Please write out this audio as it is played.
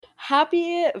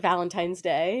Happy Valentine's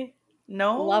Day.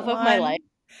 No Love of my life. one,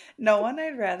 no one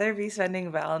I'd rather be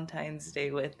spending Valentine's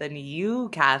Day with than you,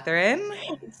 Catherine.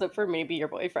 Except for maybe your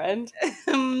boyfriend.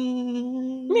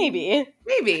 Hmm, Maybe.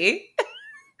 maybe,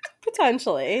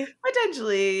 Potentially.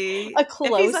 potentially, A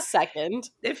close second.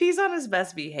 if he's on his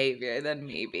best behavior, then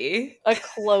maybe. A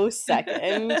close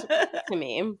second to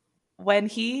me. When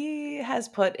he has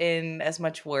put in as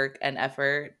much work and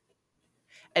effort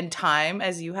and time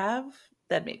as you have,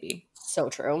 then maybe. So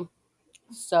true.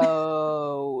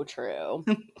 So true.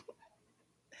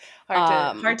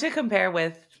 Hard to compare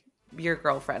with your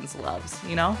girlfriend's loves,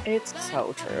 you know? It's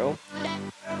so true.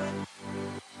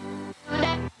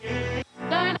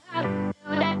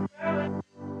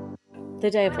 The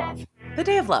day of love. The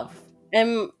day of love.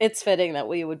 And it's fitting that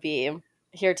we would be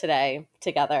here today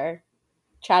together,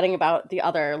 chatting about the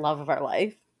other love of our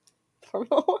life,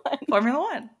 Formula One. Formula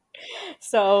One.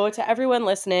 So, to everyone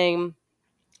listening,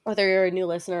 whether you're a new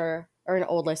listener or an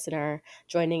old listener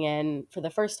joining in for the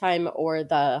first time or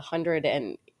the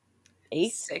 108th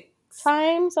Six.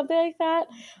 time, something like that,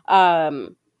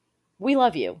 we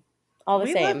love you all the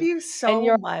We love same. you And so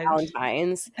you're much.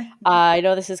 Valentine's. I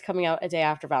know this is coming out a day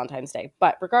after Valentine's Day,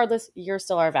 but regardless, you're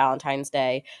still our Valentine's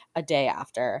Day a day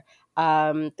after.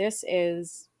 This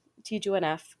is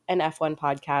T2NF, an F1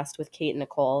 podcast with Kate and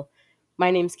Nicole. My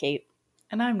name's Kate,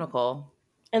 And I'm Nicole.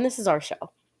 and this is our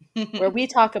show where we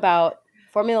talk about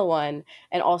Formula One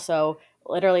and also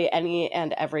literally any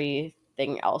and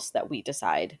everything else that we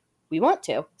decide we want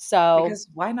to. So, Because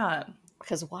why not?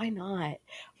 because why not?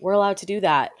 We're allowed to do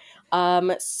that.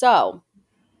 So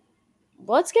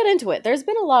let's get into it. There's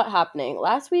been a lot happening.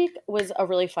 Last week was a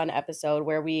really fun episode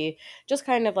where we just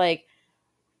kind of like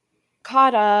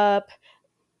caught up,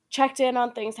 checked in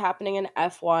on things happening in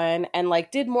F1, and like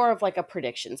did more of like a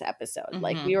predictions episode.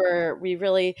 Like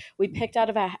we picked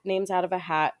names out of a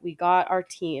hat. We got our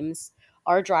teams,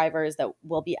 our drivers that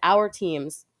will be our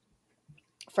teams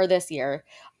for this year,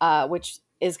 which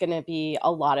is going to be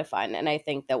a lot of fun. And I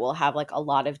think that we'll have like a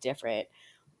lot of different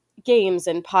games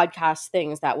and podcast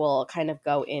things that will kind of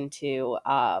go into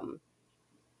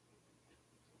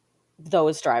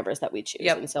those drivers that we choose.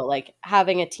 Yep. And so like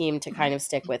having a team to kind of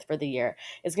stick with for the year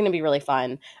is going to be really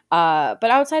fun. But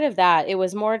outside of that, it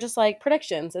was more just like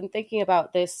predictions and thinking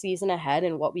about this season ahead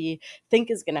and what we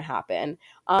think is going to happen.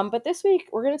 But this week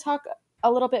we're going to talk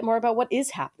a little bit more about what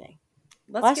is happening.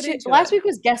 Let's get into Last it. week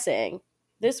was guessing.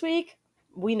 This week,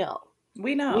 we know.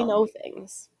 We know. We know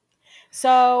things.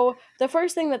 So the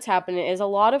first thing that's happening is a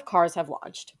lot of cars have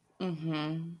launched.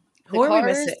 Mm-hmm. Who are we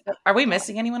missing? Are we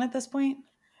missing anyone at this point?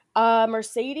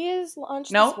 Mercedes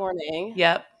launched this morning.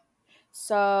 Yep.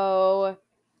 So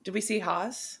did we see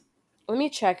Haas? Let me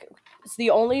check. It's the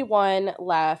only one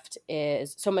left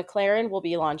is McLaren will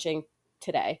be launching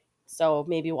today. So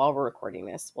maybe while we're recording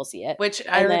this, we'll see it. Which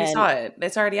I already saw it.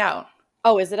 It's already out.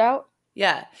 Oh, is it out?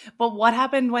 Yeah. But what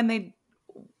happened when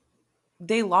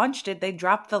they launched it? They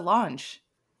dropped the launch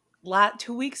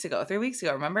 3 weeks ago.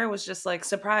 Remember? It was just like,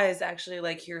 surprise, actually,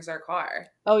 like, here's our car.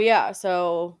 Oh, yeah.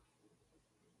 So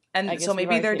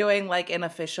maybe they're doing like an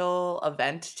official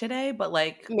event today, but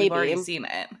like we've already seen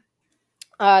it.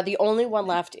 The only one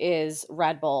left is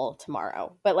Red Bull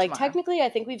tomorrow. But like technically I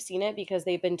think we've seen it because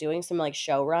they've been doing some like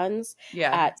show runs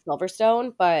at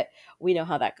Silverstone, but we know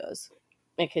how that goes.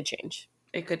 It could change.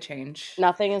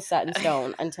 Nothing is set in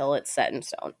stone until it's set in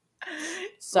stone.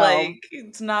 So like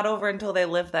it's not over until they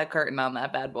lift that curtain on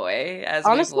that bad boy, as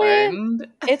honestly, we've learned.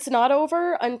 It's not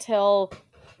over until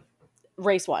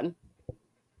race 1.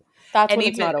 That's when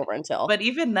it's not over until. But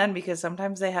even then, because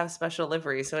sometimes they have special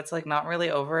livery, so it's like not really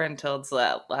over until it's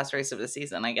the last race of the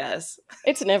season, I guess.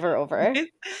 It's never over,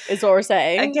 is what we're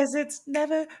saying. I guess it's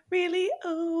never really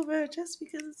over just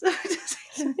because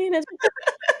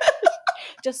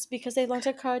just because they launch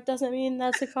a car doesn't mean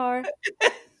that's a car.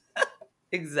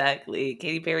 Exactly.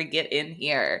 Katy Perry, get in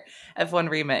here. F1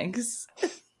 remix.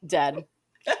 Dead.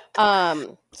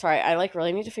 Sorry, I like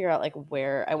really need to figure out like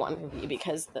where I want to be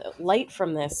because the light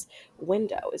from this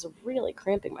window is really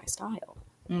cramping my style.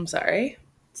 I'm sorry.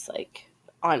 It's like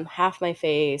on half my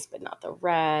face, but not the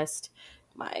rest.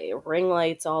 My ring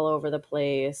light's all over the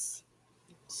place.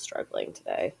 I'm struggling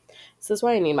today. This is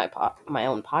why I need my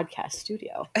own podcast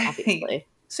studio, obviously.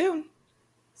 Soon.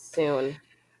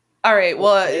 All right,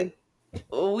 well,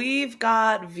 we've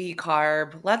got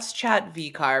VCarb. Let's chat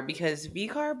VCarb because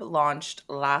VCarb launched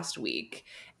last week,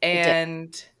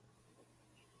 and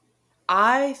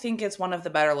I think it's one of the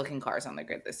better looking cars on the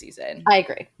grid this season. I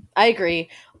agree.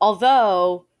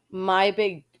 Although my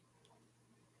big,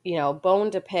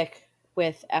 bone to pick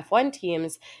with F1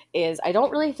 teams is I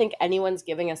don't really think anyone's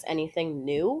giving us anything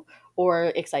new or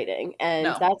exciting. And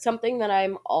No. that's something that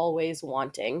I'm always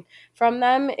wanting from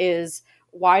them is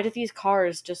why do these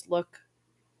cars just look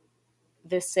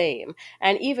the same?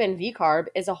 And even VCarb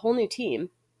is a whole new team,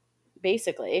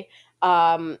 basically.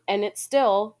 And it's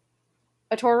still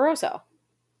a Toro Rosso.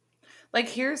 Like,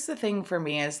 here's the thing for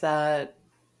me is that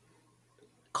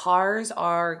cars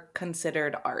are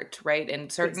considered art, right?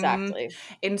 Exactly.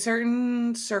 In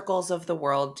certain circles of the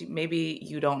world, maybe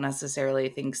you don't necessarily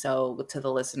think so to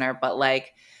the listener, but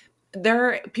like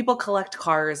there people collect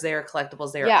cars, they are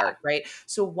collectibles, they are Yeah, art, right?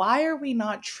 So why are we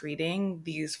not treating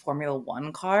these Formula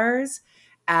 1 cars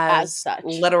as as such.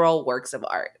 literal works of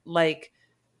art? Like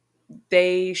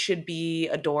they should be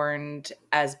adorned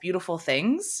as beautiful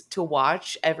things to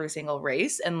watch every single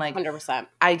race. And like 100%.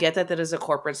 I get that that is a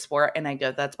corporate sport and I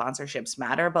get that sponsorships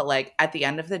matter, but like at the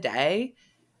end of the day,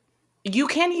 you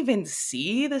can't even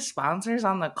see the sponsors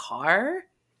on the car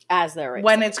As they're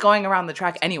when racing. it's going around the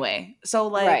track anyway. So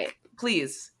Right. like,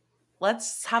 please,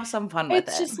 let's have some fun with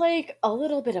It's it. just like a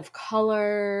little bit of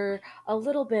color, a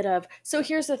little bit of. So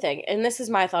here's the thing, and this is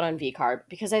my thought on V Carb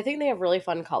because I think they have really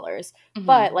fun colors.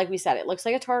 But Mhm. like we said, it looks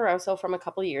like a Toro Rosso from a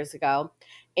couple years ago.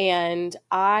 And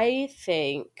I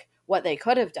think what they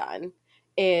could have done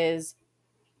is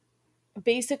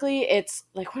basically it's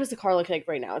like, what does the car look like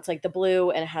right now? It's like the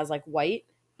blue and it has like white.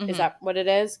 Is Mhm. that what it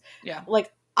is? Yeah.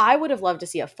 Like, I would have loved to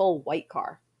see a full white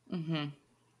car Mhm.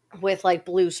 with like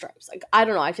blue stripes. Like I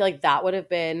don't know, I feel like that would have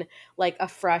been like a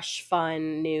fresh,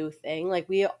 fun new thing. Like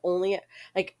we only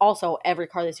like also every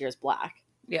car this year is black,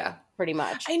 Yeah. pretty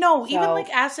much. I know, even So like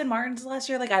Aston Martins last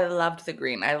year, like I loved the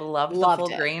green. I loved the loved full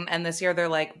it. green. And this year they're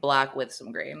like black with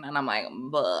some green. And I'm like,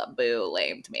 boo,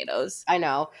 lame tomatoes. I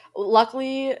know.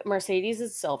 Luckily, Mercedes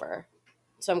is silver.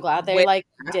 So I'm glad they With like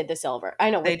did the silver.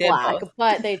 I know they with did black, both.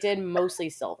 but they did mostly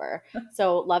silver.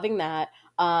 So loving that.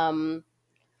 Um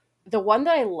the one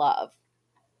that I love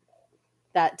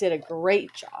that did a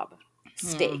great job, Hmm.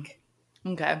 Steak.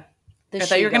 Okay. The I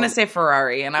thought you were gonna Shigo. say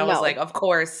Ferrari, and I was like, No, of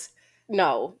course.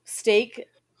 no. Steak's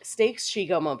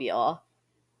Shigo Mobile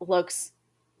looks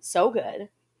so good.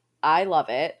 I love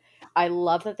it. I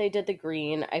love that they did the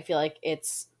green. I feel like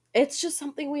it's just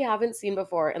something we haven't seen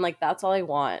before and like that's all I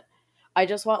want. I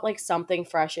just want like something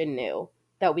fresh and new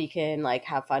that we can like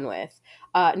have fun with.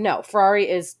 No, Ferrari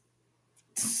is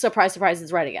surprise surprise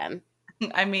is red again.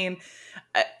 I mean,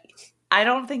 I, I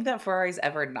don't think that Ferrari's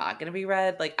ever not going to be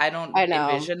red. Like, I don't I know.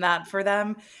 envision that for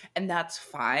them, and that's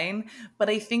fine. But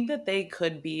I think that they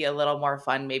could be a little more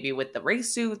fun, maybe with the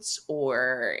race suits,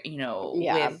 or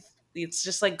Yeah. with it's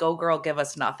just like go girl, give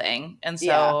us nothing. And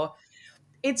Yeah. so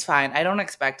it's fine. I don't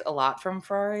expect a lot from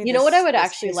Ferrari. You know what I would This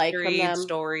actually like from history them?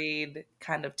 storied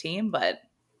kind of team, but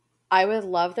I would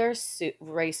love their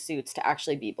race suits to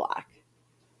actually be black.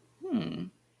 hmm.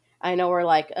 I know we're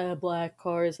like, black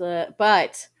cars,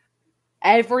 but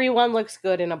everyone looks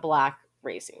good in a black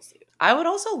racing suit. I would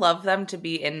also love them to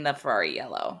be in the Ferrari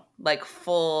yellow, like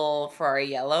full Ferrari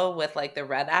yellow with like the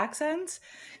red accents.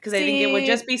 Cause I think it would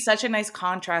just See, be such a nice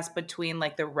contrast between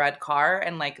like the red car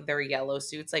and like their yellow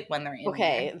suits, like when they're in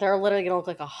okay, there. they're literally gonna look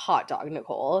like a hot dog,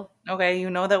 Nicole. Okay,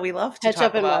 you know that we love to Ketchup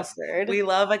talk and about, mustard. we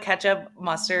love a ketchup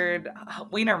mustard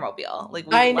Wienermobile. Like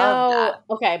we I love know. that.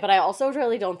 Okay, but I also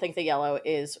really don't think the yellow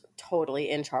is totally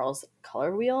in Charles'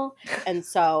 color wheel, and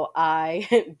so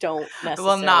I don't I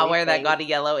will not necessarily wear that think gaudy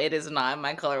yellow. It is not in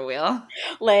my color wheel.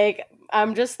 like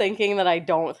I'm just thinking that I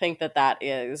don't think that that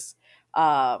is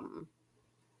um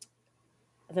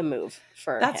the move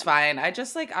for That's him. fine. I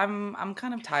just like I'm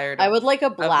kind of tired I would like a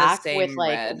of the black with same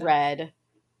like red. red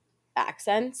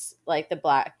accents, like the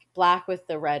black with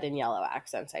the red and yellow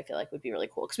accents. I feel like would be really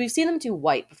cool because we've seen them do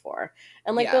white before,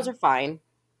 and like those Yeah. are fine,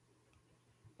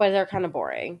 but they're kind of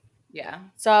boring. Yeah.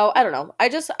 So I don't know. I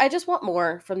just want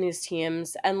more from these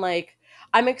teams, and like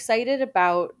I'm excited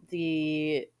about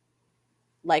the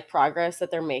like progress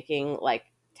that they're making, like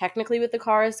technically with the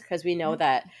cars, because we know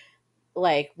that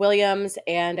like Williams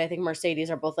and I think Mercedes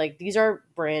are both like these are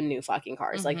brand new fucking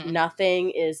cars. Like Mm-hmm. nothing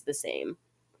is the same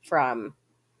from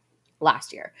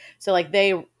last year. So like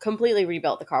they completely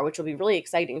rebuilt the car, which will be really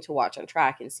exciting to watch on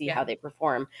track and see how Yeah. they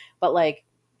perform. But like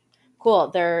cool,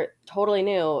 they're totally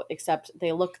new except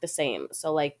they look the same.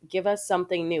 So like give us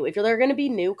something new. If they're going to be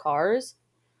new cars,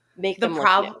 make them look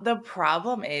new. The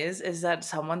problem is that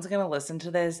someone's gonna listen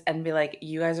to this and be like,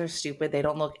 "You guys are stupid. They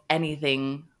don't look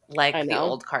anything I like the know.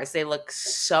 old cars. They look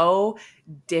so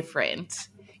different.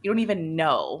 You don't even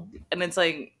know." And it's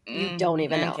like, You don't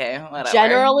even know. okay, whatever.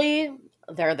 Generally,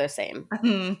 they're the same.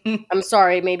 I'm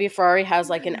sorry, maybe Ferrari has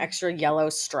like an extra yellow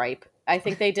stripe. I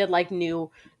think they did like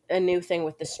new a new thing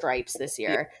with the stripes this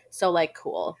year. So like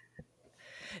cool.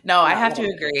 No, I Not have to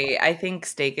letting me down. agree. I think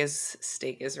steak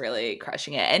is really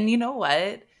crushing it. And you know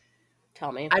what?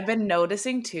 Tell me. I've been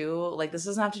noticing too, like this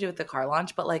doesn't have to do with the car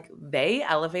launch, but like they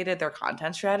elevated their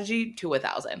content strategy to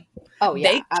 1,000. Oh yeah,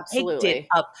 They kicked it absolutely.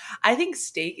 up. I think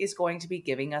Steak is going to be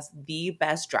giving us the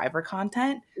best driver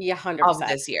content Yeah, of 100%.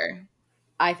 this year.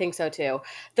 I think so too.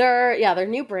 Their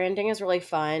new branding is really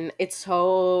fun. It's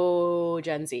so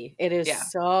Gen Z. It is Yeah.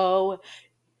 so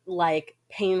like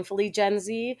painfully Gen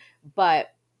Z, but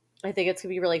I think it's gonna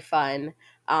be really fun.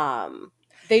 Um,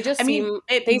 they just I mean, seem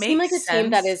it they seem like makes a team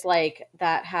that sense. is like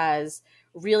that has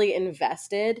really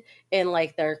invested in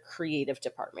like their creative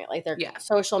department, like their Yeah.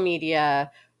 social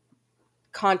media,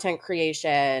 content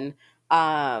creation,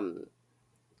 um,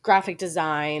 graphic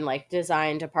design, like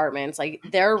design departments. Like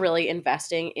they're really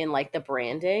investing in like the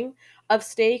branding of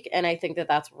Steak, and I think that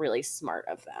that's really smart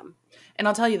of them. And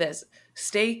I'll tell you this,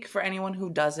 Stake, for anyone who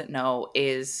doesn't know,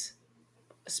 is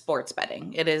sports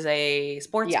betting. It is a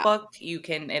sports Yeah, book.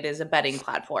 It is a betting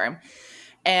platform.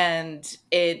 And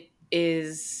it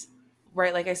is,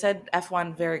 right, like I said,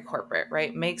 F1 very corporate,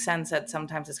 right? Makes sense that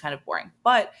sometimes it's kind of boring.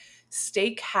 But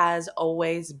Stake has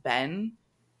always been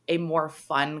a more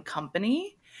fun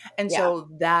company. And yeah, so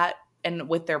that, and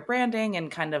with their branding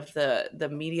and kind of the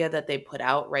media that they put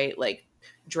out, right? Like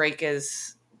Drake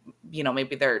is,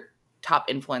 maybe their top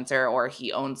influencer, or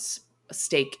he owns a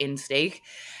stake in Stake.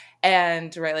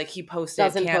 And right, like he posted,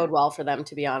 doesn't can't bode well for them,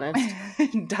 to be honest.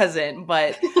 doesn't,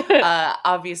 but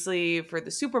obviously for the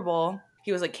Super Bowl,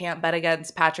 he was like, can't bet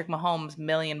against Patrick Mahomes, $1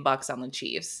 million on the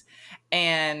Chiefs.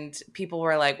 And people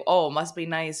were like, oh, must be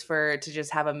nice to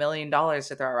just have $1 million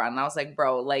to throw around. And I was like,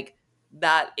 bro, like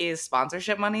that is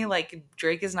sponsorship money. Like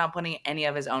Drake is not putting any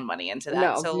of his own money into that.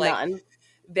 No, So like none.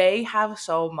 they have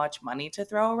so much money to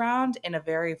throw around in a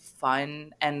very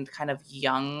fun and kind of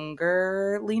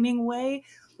younger leaning way.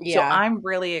 So Yeah, I'm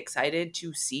really excited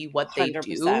to see what they 100%.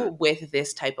 do with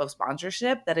this type of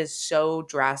sponsorship that is so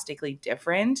drastically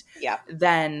different Yeah,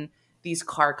 than these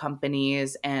car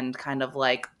companies and kind of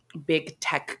like big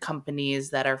tech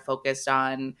companies that are focused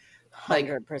on like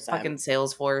 100%. fucking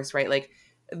Salesforce, right? Like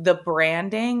the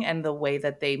branding and the way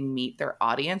that they meet their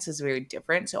audience is very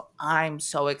different. So I'm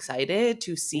so excited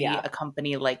to see Yeah, a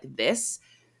company like this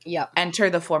yep, enter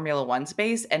the Formula One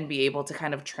space and be able to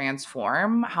kind of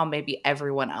transform how maybe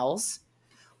everyone else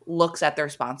looks at their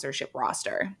sponsorship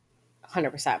roster.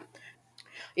 100%.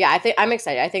 Yeah, I think I'm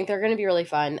excited. I think they're going to be really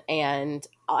fun, and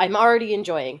I'm already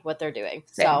enjoying what they're doing.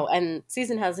 So, Same. and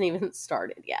season hasn't even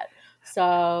started yet.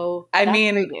 So I that's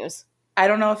great mean, news. I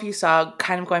don't know if you saw,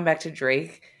 kind of going back to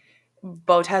Drake,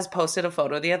 Bottas posted a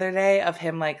photo the other day of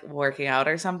him like working out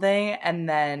or something, and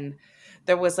then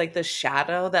there was like the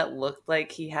shadow that looked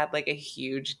like he had like a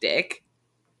huge dick.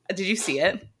 Did you see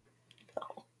it?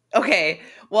 Okay.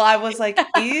 Well, I was like,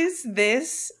 is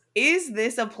this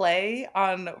a play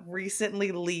on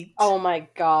recently leaked Oh my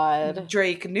god.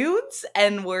 Drake nudes?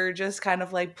 And we're just kind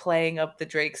of like playing up the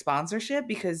Drake sponsorship,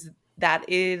 because that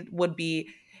it would be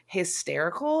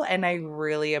hysterical. And I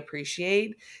really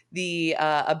appreciate the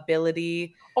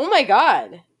ability. Oh my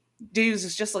god. Do you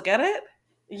just look at it?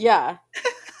 Yeah.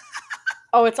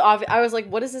 Oh, it's obvious. I was like,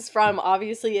 what is this from?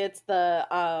 Obviously, it's the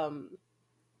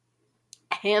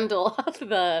handle of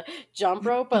the jump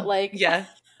rope, but like Yeah.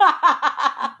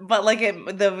 But like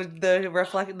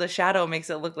the shadow makes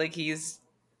it look like he's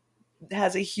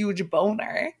has a huge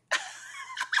boner.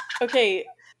 okay,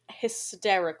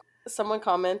 hysterical. Someone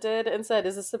commented and said,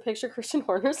 "Is this the picture Christian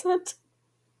Horner sent?"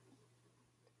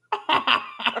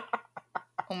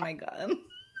 Oh my god.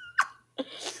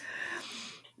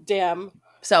 Damn.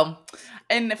 So,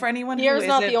 and for anyone who Pierre's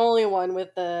not the isn't only one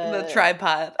with the the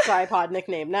tripod, tripod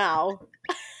nickname now.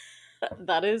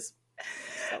 That is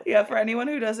so yeah, for anyone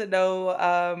who doesn't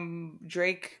know,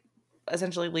 Drake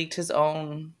essentially leaked his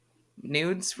own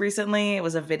nudes recently. It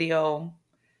was a video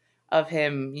of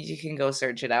him. You can go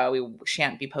search it out. We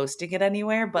shan't be posting it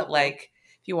anywhere, but funny. like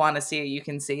if you want to see it, you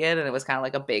can see it. And it was kind of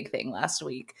like a big thing last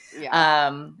week. Yeah.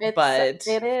 But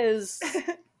It is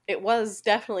it was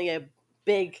definitely a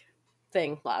big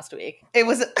thing last week. it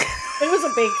was It was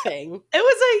a big thing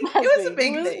it last was a week.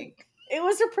 big thing. It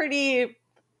was a pretty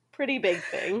big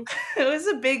thing. It was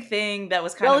a big thing that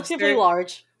was kind of Relatively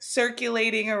large.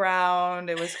 circulating around.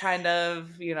 It was kind of,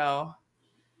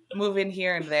 moving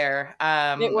here and there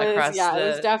across It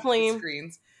was the definitely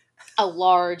screens. a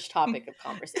large topic of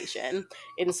conversation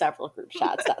in several group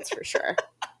chats, that's for sure.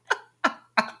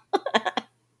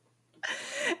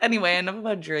 Anyway, enough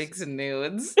about Drake's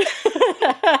nudes.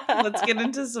 Let's get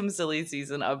into some silly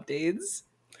season updates.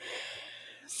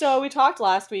 So we talked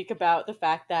last week about the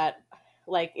fact that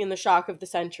like in the shock of the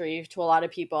century to a lot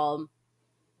of people,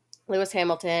 Lewis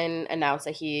Hamilton announced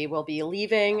that he will be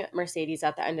leaving Mercedes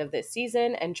at the end of this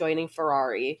season and joining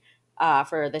Ferrari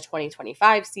for the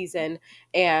 2025 season.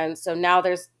 And so now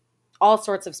there's all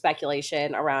sorts of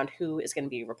speculation around who is going to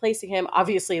be replacing him.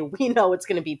 Obviously, we know it's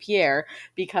going to be Pierre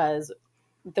because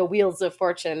the Wheels of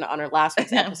Fortune on our last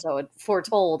week's episode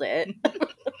foretold it.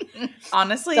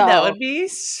 Honestly, that So, would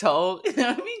be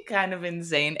that would be kind of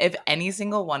insane if any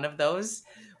single one of those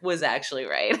was actually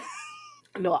right.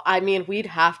 no, I mean, we'd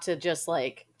have to just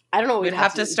like, I don't know what We'd we'd have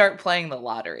have to to do. start playing the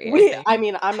lottery, I think. I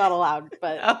mean, I'm not allowed,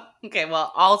 but Oh, okay,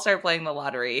 well, I'll start playing the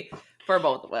lottery for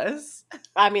both of us.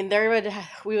 I mean,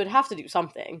 we would have to do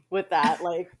something with that.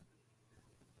 Like,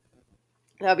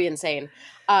 that would be insane.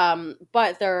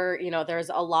 But there's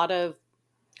a lot of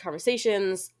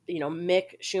conversations. Mick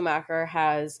Schumacher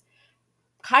has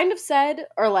kind of said,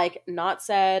 or like not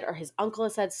said, or his uncle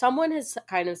has said, someone has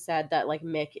kind of said that like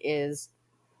Mick is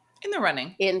In the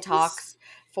running. in He's talks he's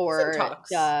in for talks.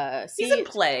 the He's in seat.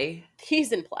 play.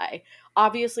 He's in play.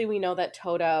 Obviously, we know that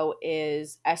Toto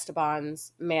is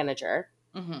Esteban's manager.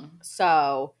 Hmm.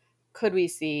 So could we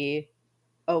see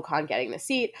Ocon getting the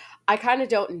seat? I kind of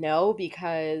don't know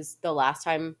because the last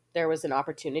time there was an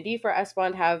opportunity for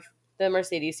Esteban to have the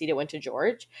Mercedes seat, it went to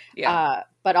George. Yeah.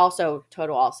 But also,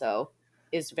 Toto also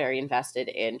is very invested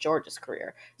in George's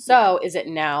career. Yeah. So is it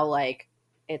now like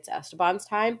it's Esteban's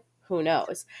time? Who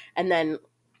knows? And then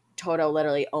Toto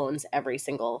literally owns every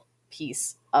single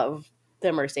piece of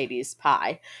the Mercedes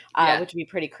pie, Yeah. which would be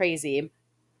pretty crazy.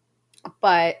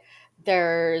 But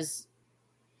there's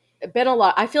been a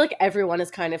lot. I feel like everyone is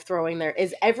kind of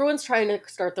everyone's trying to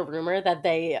start the rumor that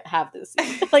they have this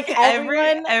seat. Like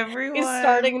everyone is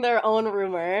starting Everyone. their own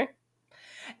rumor.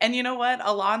 And you know what?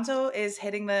 Alonso is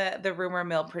hitting the rumor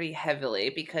mill pretty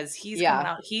heavily because he's coming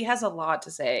Yeah. out. He has a lot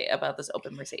to say about this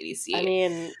open Mercedes I seat.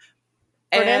 mean,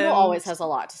 Fernando And always has a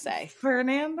lot to say.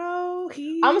 Fernando, I'm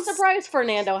he's surprised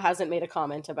Fernando hasn't made a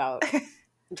comment about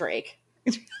Drake.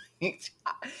 you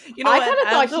know I what? kind of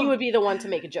I'll thought he go. would be the one to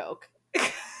make a joke.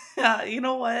 You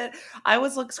know what? I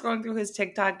was scrolling through his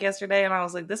TikTok yesterday, and I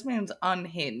was like, "This man's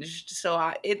unhinged."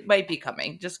 So it might be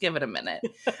coming. Just give it a minute.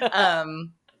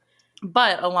 Um,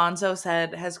 but Alonso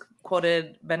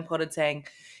been quoted saying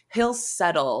he'll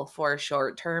settle for a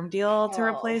short term deal to Oh,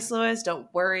 replace Lewis. Don't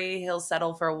worry, he'll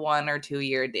settle for 1 or 2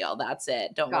 year deal. That's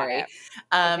it. Don't got it. worry.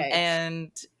 Okay.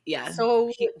 And yeah,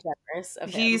 So he generous of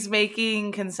him. he's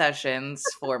making concessions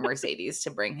for Mercedes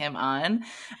to bring him on.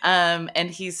 And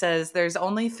he says there's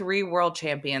only 3 world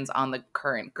champions on the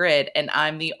current grid, and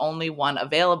I'm the only one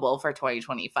available for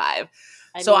 2025.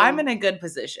 I So I'm mean, in a good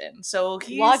position. So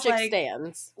logic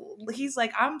stands. he's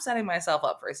like, I'm setting myself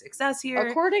up for success here.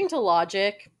 According to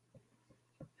logic,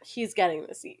 he's getting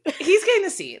the seat. He's getting the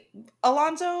seat.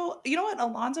 Alonso, you know what?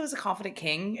 Alonso is a confident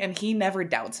king and he never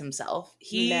doubts himself.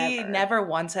 He Never. never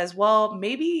once says, well,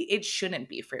 maybe it shouldn't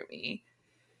be for me.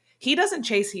 He doesn't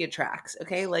chase, he attracts.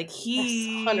 Okay. Like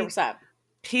Yes, 100%.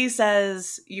 he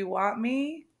says, you want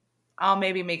me? I'll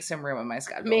maybe make some room in my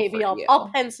schedule Maybe for I'll you. I'll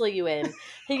pencil you in.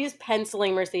 He's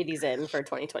penciling Mercedes in for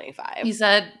 2025. He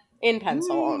said, In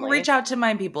pencil only. reach out to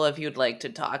my people if you'd like to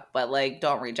talk, but like,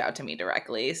 don't reach out to me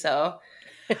directly. So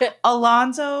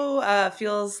Alonso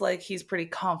feels like he's pretty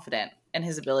confident in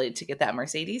his ability to get that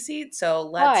Mercedes seat. So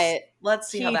But let's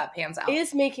see how he that pans out.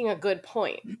 is making a good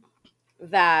point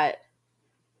that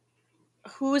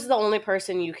who's the only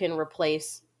person you can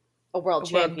replace a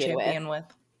world World champion with? champion with.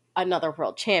 Another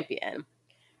world champion.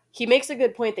 He makes a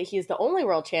good point that he's the only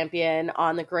world champion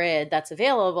on the grid that's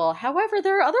available. However,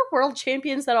 there are other world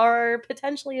champions that are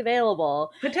potentially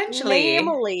available, Potentially.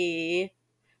 namely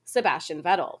Sebastian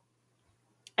Vettel.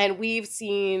 And we've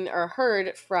seen or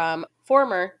heard from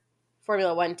former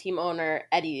Formula One team owner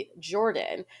Eddie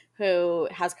Jordan, who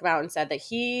has come out and said that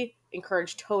he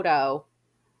encouraged Toto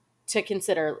to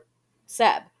consider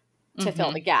Seb to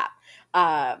fill the gap.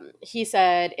 He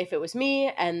said, if it was me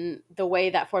and the way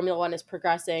that Formula One is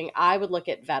progressing, I would look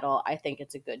at Vettel. I think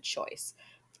it's a good choice.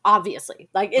 Obviously.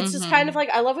 Like, it's just kind of like,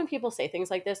 I love when people say things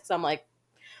like this because I'm like,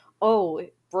 oh,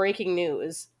 breaking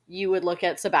news. You would look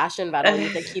at Sebastian Vettel and you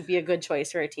think he'd be a good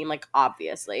choice for a team. Like,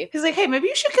 obviously. He's like, hey, maybe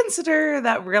you should consider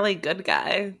that really good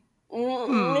guy.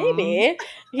 Maybe.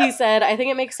 He said, I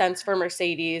think it makes sense for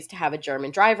Mercedes to have a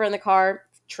German driver in the car.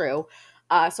 True.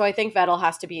 So I think Vettel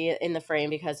has to be in the frame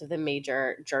because of the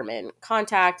major German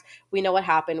contact. We know what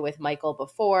happened with Michael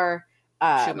before.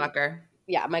 Schumacher.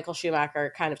 Yeah, Michael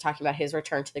Schumacher kind of talking about his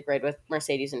return to the grid with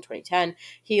Mercedes in 2010.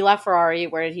 He left Ferrari.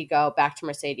 Where did he go? Back to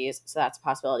Mercedes. So that's a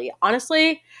possibility.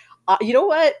 Honestly, you know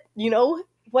what? You know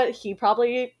what he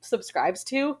probably subscribes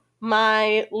to?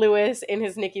 my Lewis in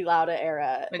his Niki Lauda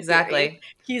era theory. Exactly.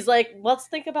 He's like, let's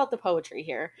think about the poetry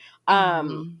here.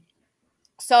 Mhm.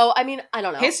 So I mean, I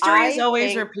don't know. History is I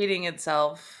always think repeating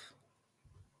itself.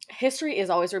 history is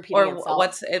always repeating Or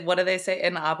itself. what do they say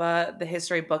in ABBA? The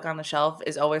history book on the shelf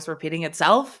is always repeating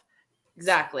itself. I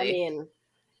Exactly. mean, also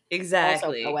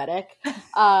Exactly. poetic.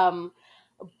 Um,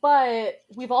 but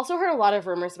we've also heard a lot of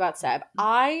rumors about Seb.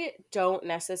 I don't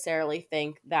necessarily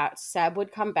think that Seb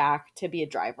would come back to be a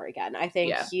driver again. I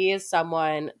think Yeah. he is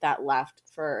someone that left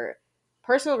for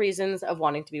personal reasons of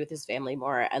wanting to be with his family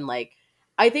more. And like,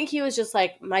 I think he was just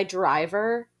like, my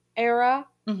driver era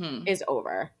Hmm. is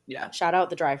over. Yeah. Shout out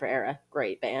the driver era.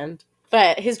 Great band.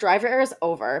 But his driver era is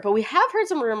over. But we have heard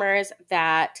some rumors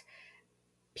that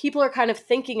people are kind of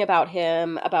thinking about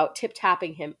him, about tip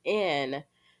tapping him in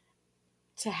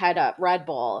to head up Red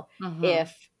Bull Hmm.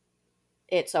 if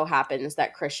it so happens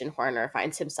that Christian Horner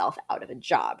finds himself out of a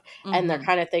job. And they're Hmm.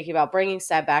 kind of thinking about bringing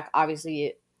Seb back.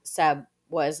 Obviously, Seb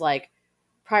was like,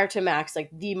 prior to Max, like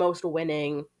the most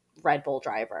winning Red Bull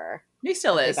driver He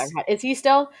still that they've ever is. had. Is he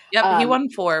still? Yep, he won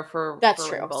four That's for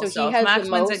true. Red Bull. So So he if has the Max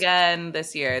wins most. again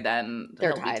this year, then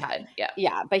They're he'll be tied. tied. Yeah.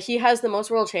 Yeah, but he has the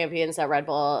most world champions that Red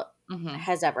Bull Hmm.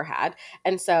 has ever had.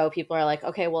 And so people are like,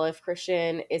 okay, well, if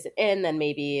Christian isn't in, then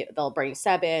maybe they'll bring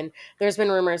Seb in. There's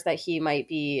been rumors that he might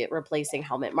be replacing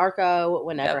Helmut Marko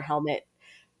whenever Yep. Helmut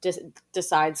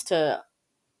decides to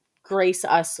grace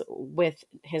us with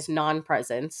his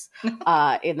non-presence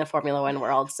in the Formula One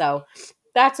world. So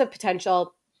that's a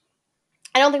potential.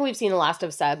 I don't think we've seen the last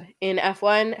of Seb in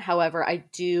F1. However, I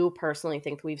do personally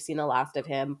think we've seen the last of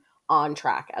him on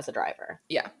track as a driver.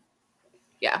 Yeah.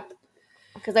 Yeah.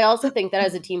 Because I also think that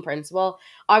as a team principal,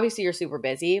 obviously you're super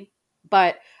busy,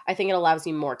 but I think it allows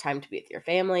you more time to be with your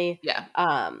family. Yeah.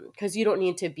 Because you don't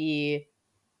need to be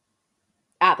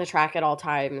at the track at all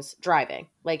times driving.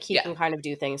 Like he Yeah. can kind of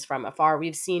do things from afar.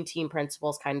 We've seen team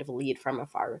principals kind of lead from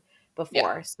afar Yeah.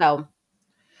 before. So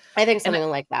I think And something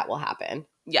like that will happen.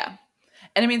 yeah.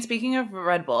 And I mean, speaking of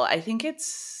Red Bull, I think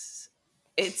it's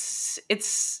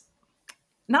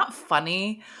not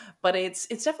funny, but it's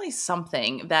definitely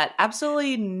something that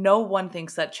absolutely no one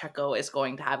thinks that Checo is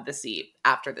going to have the seat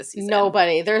after the season.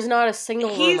 Nobody. There's not a single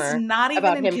He's rumor not even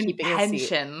about in him keeping his seat.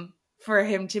 contention for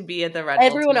him to be at the Red Bull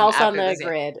Everyone team else on after the this year.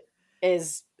 grid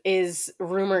is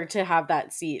rumored to have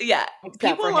that seat Yeah,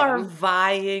 except for people are him.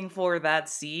 vying for that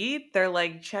seat. They're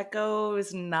like, Checo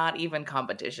is not even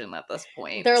competition at this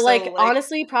point. They're So, like, like,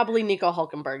 honestly, probably Nico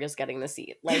Hulkenberg is getting the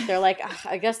seat. Like, they're like, "Ugh,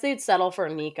 I guess they'd settle for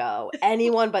Nico.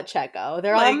 Anyone but Checo.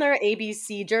 They're on like, their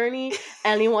ABC journey.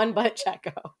 Anyone but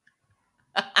Checo.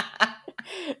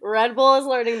 Red Bull is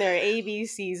learning their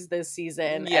ABCs this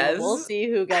season, and we'll yes. see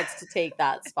who gets to take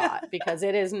that spot because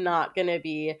it is not going to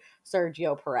be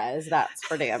Sergio Perez. That's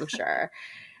for damn sure.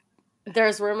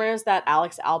 There's rumors that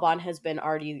Alex Albon has been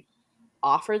already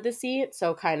offered the seat,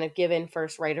 so kind of given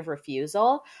first right of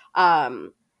refusal.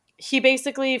 Um, he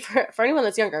basically, for anyone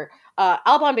that's younger,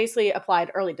 Albon basically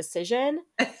applied early decision,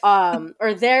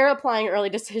 or they're applying early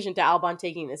decision to Albon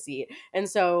taking the seat, and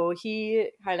so he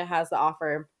kind of has the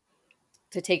offer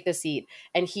to take the seat,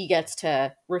 and he gets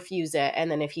to refuse it, and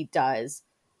then if he does,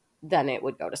 then it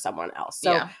would go to someone else.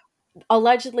 So Yeah.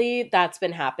 allegedly, that's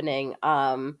been happening.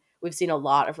 We've seen a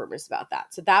lot of rumors about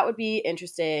that, so that would be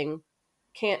interesting.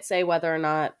 Can't say whether or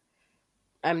not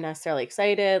I'm necessarily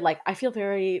excited. Like I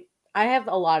have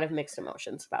a lot of mixed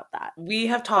emotions about that. We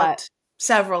have But talked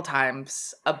several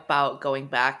times about going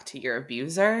back to your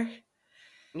abuser.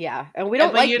 yeah, and we And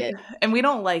don't but like you it. and we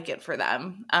don't like it for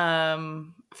them.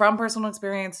 From personal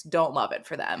experience, don't love it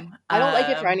for them. I don't like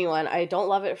it for anyone. I don't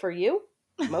love it for you,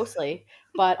 mostly,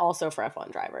 but also for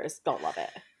F1 drivers. Don't love it.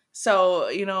 So,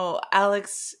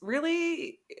 Alex,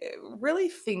 really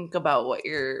think about what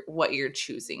you're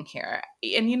choosing here.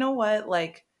 And you know what?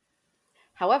 Like,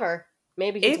 However,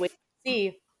 maybe he's if waiting to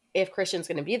see if Christian's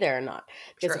going to be there or not.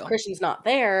 Because if true, Christian's not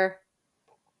there,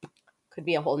 could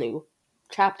be a whole new true,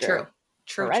 chapter for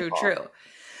true, Red true, Bull. true.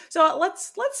 So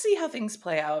let's see how things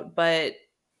play out. But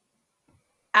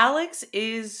Alex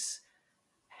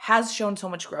has shown so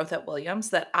much growth at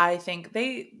Williams that I think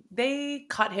they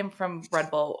cut him from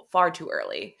Red Bull far too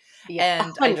early. Yeah,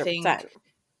 And I think 100%.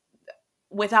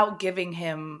 without giving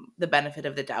him the benefit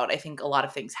of the doubt, I think a lot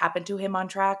of things happened to him on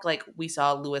track. Like we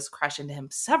saw Lewis crash into him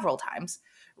several times,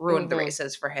 ruined the Hmm.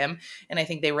 races for him. And I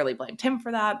think they really blamed him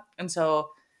for that. And so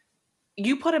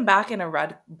you put him back in a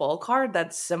Red Bull card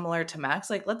that's similar to Max.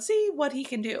 Like, let's see what he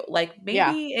can do. Like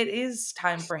Yeah, maybe it is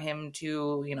time for him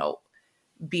to,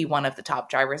 be one of the top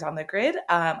drivers on the grid.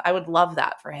 I would love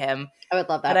that for him, I would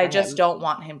love but that I for just him. don't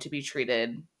want him to be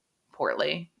treated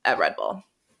poorly at Red Bull.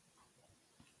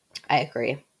 I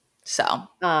agree. So,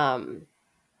 Um,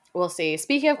 we'll see.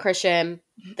 Speaking of Christian,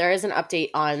 there is an update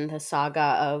on the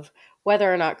saga of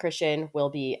whether or not Christian will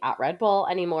be at Red Bull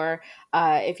anymore.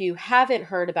 If you haven't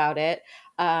heard about it,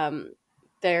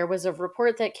 there was a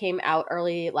report that came out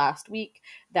early last week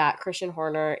that Christian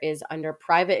Horner is under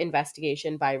private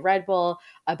investigation by Red Bull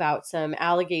about some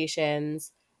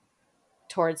allegations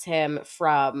towards him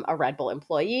from a Red Bull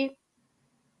employee.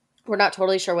 We're not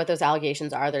totally sure what those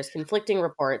allegations are. There's conflicting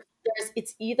reports.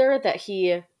 It's either that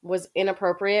he was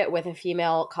inappropriate with a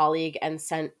female colleague and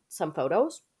sent some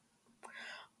photos,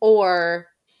 or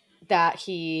that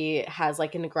he has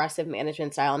like an aggressive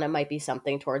management style, and it might be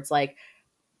something towards like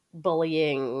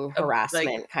bullying, like,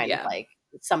 harassment, kind of yeah. like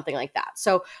something like that.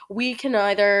 So we can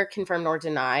neither confirm nor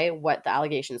deny what the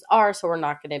allegations are. So we're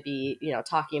not going to be,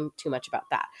 talking too much about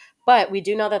that. But we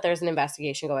do know that there's an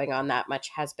investigation going on. That much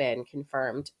has been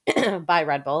confirmed by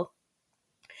Red Bull.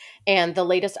 And the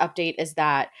latest update is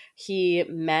that he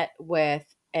met with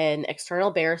an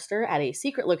external barrister at a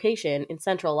secret location in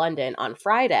central London on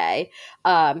Friday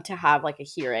to have like a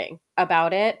hearing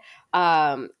about it.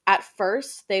 At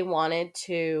first, they wanted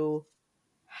to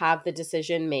have the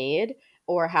decision made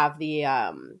or have the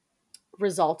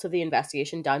results of the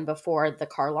investigation done before the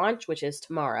car launch, which is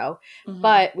tomorrow. Mm-hmm.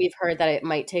 But we've heard that it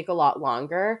might take a lot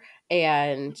longer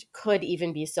and could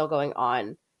even be still going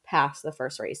on past the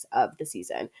first race of the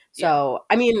season. Yeah. So,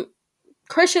 I mean,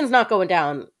 Christian's not going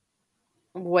down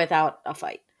without a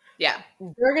fight. Yeah.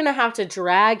 They're going to have to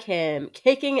drag him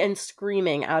kicking and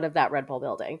screaming out of that Red Bull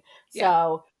building. Yeah.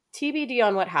 So, TBD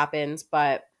on what happens,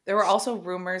 but There were also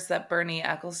rumors that Bernie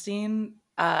Ecclestone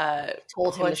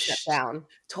told him to step pushed down.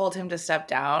 told him to step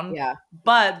down. Yeah.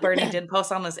 But Bernie did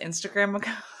post on his Instagram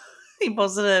account. He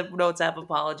posted a notes app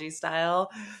apology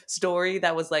style story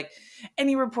that was like,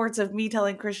 any reports of me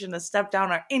telling Christian to step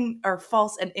down are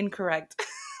false and incorrect.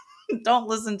 Don't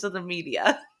listen to the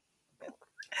media.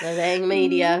 The dang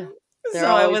media. They're So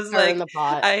I always was stirring like, the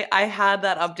pot. I had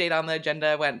that update on the agenda.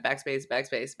 I went backspace,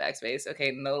 backspace, backspace.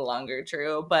 Okay, no longer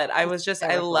true. But I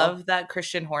Hysterical. love that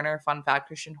Christian Horner, fun fact,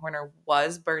 Christian Horner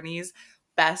was Bernie's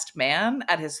best man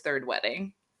at his third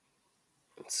wedding.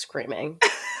 Screaming.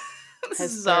 His third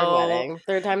So wedding.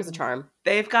 Third time's the charm.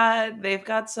 they've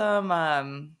got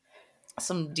some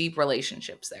deep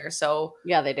relationships there. So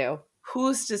Yeah, they do.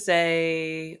 who's to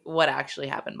say what actually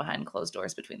happened behind closed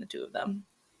doors between the two of them?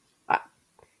 I,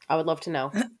 I would love to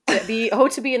know. To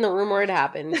be in the room where it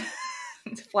happened.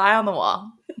 Fly on the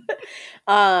wall.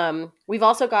 We've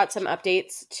also got some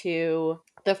updates to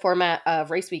the format of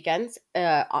race weekends,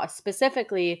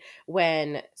 specifically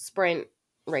when sprint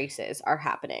races are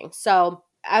happening. So,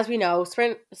 as we know,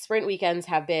 sprint weekends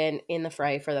have been in the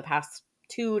fray for the past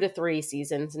 2 to 3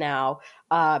 seasons now.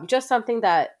 Just something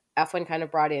that F1 kind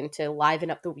of brought in to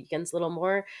liven up the weekends a little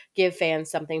more, give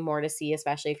fans something more to see,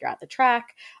 especially if you're at the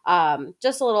track.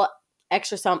 Just a little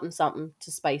extra something, something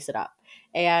to spice it up.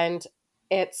 And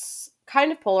it's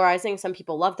kind of polarizing. Some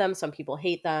people love them, some people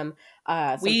hate them.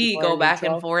 Some We people are go back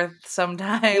and neutral. forth We go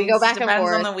sometimes. back and Depends on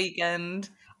forth. the weekend.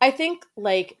 I think,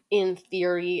 like, in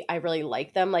theory, I really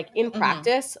like them. Like, in Hmm.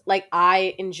 practice, like,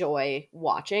 I enjoy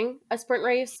watching a sprint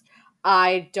race.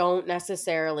 I don't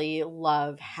necessarily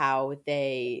love how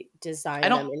they I design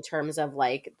don't, them in terms of,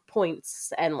 like,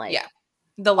 points and, yeah. like,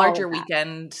 The all of larger that.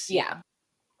 weekend, Yeah. yeah.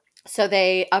 So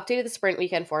they updated the sprint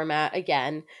weekend format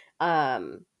again,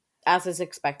 as is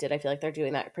expected. I feel like they're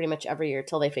doing that pretty much every year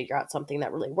till they figure out something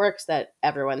that really works that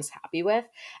everyone's happy with.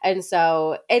 And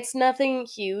so it's nothing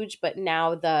huge, but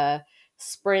now the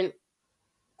sprint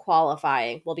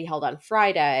qualifying will be held on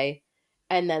Friday,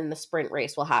 and then the sprint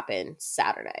race will happen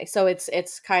Saturday. So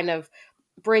it's kind of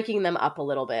breaking them up a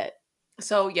little bit.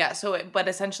 So, yeah. But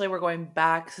essentially, we're going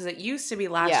back because it used to be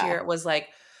last Yeah. year, it was like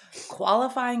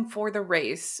qualifying for the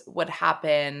race would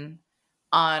happen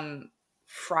on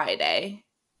Friday.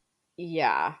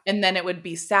 Yeah. And then it would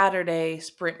be Saturday,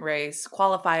 sprint race,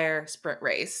 qualifier, sprint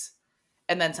race.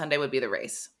 And then Sunday would be the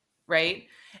race, right?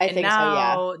 I And think so, yeah.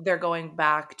 now they're going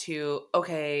back to,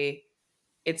 okay,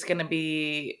 it's going to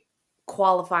be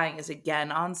qualifying is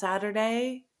again on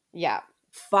Saturday, Yeah.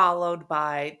 followed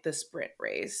by the sprint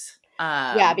race.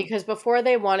 Yeah, because before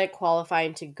they wanted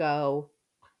qualifying to go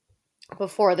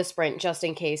before the sprint just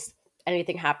in case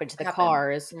anything happened to the Happen.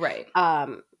 cars, Right.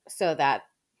 so that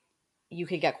you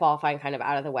could get qualifying kind of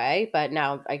out of the way. But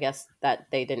now I guess that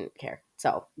they didn't care,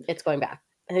 so it's going back.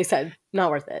 And they said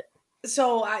not worth it.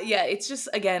 So, yeah, it's just,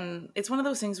 again, it's one of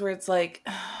those things where it's like,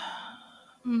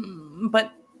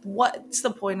 but what's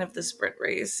the point of the sprint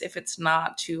race if it's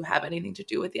not to have anything to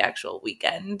do with the actual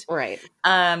weekend? Right.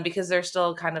 Because they're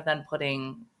still kind of then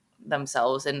putting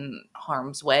themselves in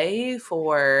harm's way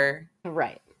for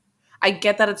Right. I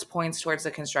get that it's points towards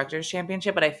the constructors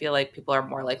championship, but I feel like people are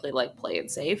more likely to like play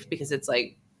it safe because it's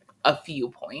like a few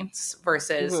points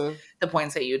versus Mm-hmm. the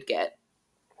points that you'd get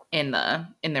in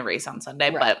the race on Sunday.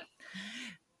 Right. But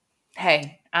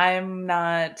hey, I'm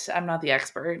not the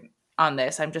expert on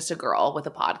this. I'm just a girl with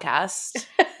a podcast.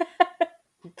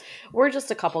 We're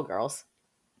just a couple girls.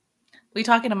 We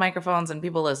talk into microphones and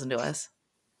people listen to us.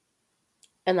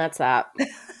 And that's that.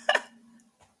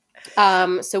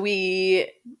 So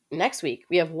next week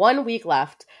we have 1 week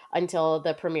left until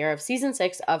the premiere of season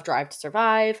 6 of Drive to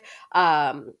Survive.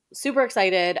 Super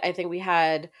excited. I think we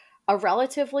had a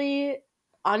relatively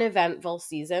uneventful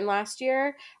season last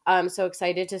year. So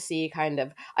excited to see kind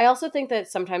of. I also think that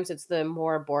sometimes it's the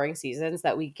more boring seasons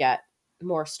that we get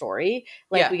more story.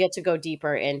 Like Yeah. we get to go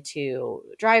deeper into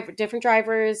different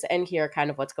drivers and hear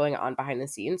kind of what's going on behind the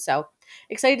scenes. So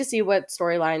excited to see what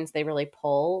storylines they really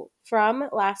pull from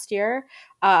last year.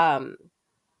 Um,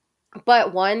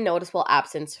 but one noticeable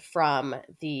absence from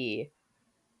the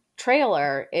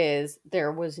trailer is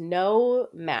there was no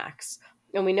Max.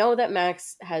 And we know that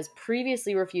Max has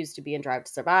previously refused to be in Drive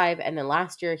to Survive. And then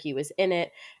last year he was in it.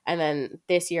 And then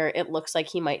this year it looks like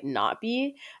he might not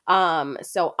be.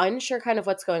 So unsure kind of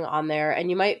what's going on there. And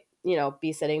you might,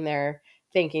 be sitting there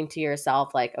thinking to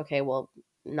yourself, like, okay, well,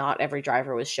 not every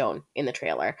driver was shown in the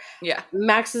trailer. Yeah.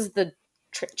 Max is the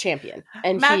champion.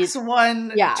 And Max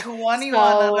won yeah. 21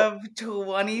 out So, of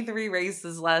 23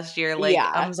 races last year. Like, yeah.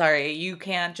 I'm sorry, you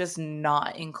can't just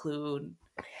not include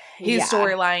his Yeah.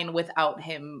 storyline without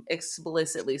him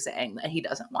explicitly saying that he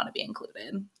doesn't want to be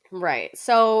included. Right.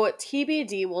 So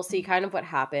TBD, we'll see kind of what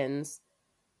happens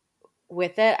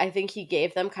with it. I think he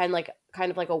gave them kind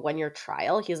of like a 1 year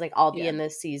trial. He's like, I'll be Yeah. in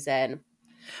this season.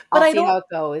 But I'll I see how don't it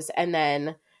goes, and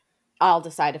then I'll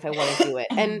decide if I want to do it.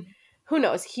 And who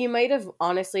knows? He might have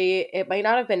honestly, it might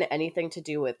not have been anything to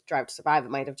do with Drive to Survive.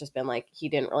 It might have just been like he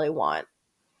didn't really want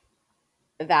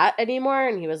that anymore,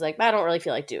 and he was like, I don't really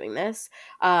feel like doing this.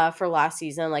 For last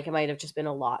season, like it might have just been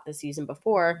a lot the season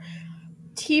before.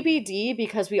 TBD,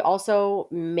 because we also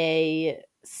may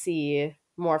see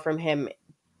more from him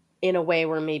in a way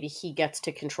where maybe he gets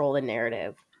to control the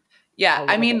narrative Yeah, a I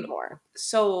little bit mean, more.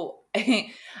 so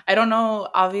I don't know,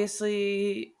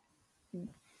 obviously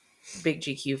big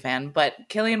GQ fan, but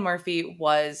Cillian Murphy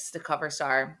was the cover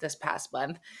star this past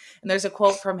month. And there's a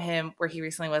quote from him where he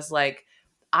recently was like,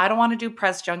 I don't want to do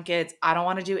press junkets. I don't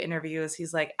want to do interviews.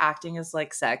 He's like, acting is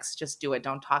like sex. Just do it.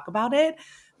 Don't talk about it.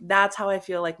 That's how I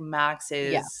feel like Max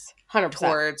Yes, is 100%.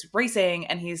 towards racing.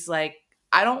 And he's like,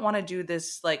 I don't want to do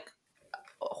this like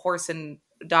horse and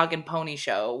dog and pony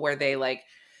show where they like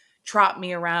trot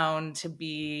me around to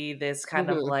be this kind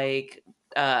of Hmm. like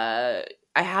uh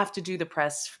I have to do the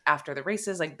press after the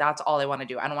races. Like that's all I want to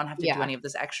do. I don't want to have to do Yeah, any of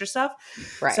this extra stuff.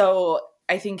 right. So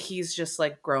I think he's just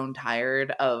like grown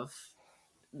tired of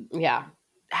Yeah,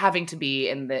 having to be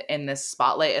in this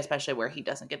spotlight, especially where he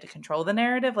doesn't get to control the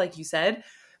narrative, like you said.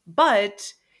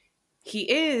 But he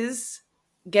is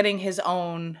getting his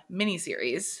own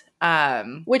miniseries.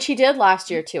 which he did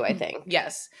last year too, I think.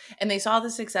 Yes. And they saw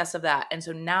the success of that. And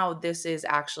so now this is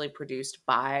actually produced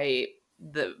by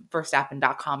the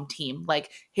Verstappen.com team,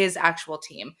 like his actual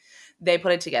team. They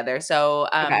put it together. So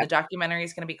Okay. the documentary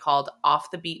is going to be called Off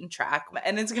the Beaten Track,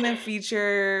 and it's going to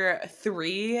feature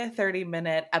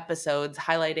 30-minute episodes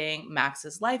highlighting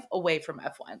Max's life away from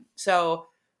F1. So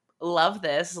love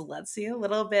this. Let's see a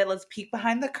little bit. Let's peek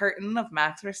behind the curtain of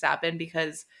Max Verstappen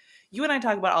because you and I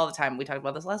talk about it all the time. We talked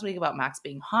about this last week about Max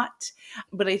being hot,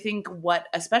 but I think what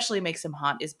especially makes him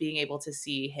hot is being able to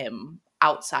see him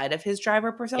outside of his driver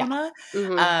Yeah. persona.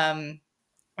 Hmm. Um,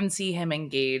 and see him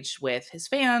engage with his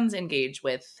fans, engage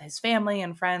with his family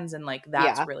and friends, and like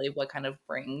that's Yeah. really what kind of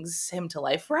brings him to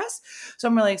life for us. So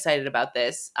I'm really excited about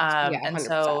this. Yeah, And 100%.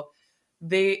 so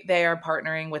they are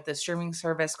partnering with the streaming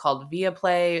service called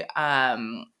Viaplay,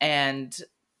 and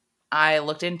I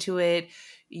looked into it.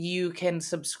 You can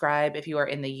subscribe if you are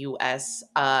in the US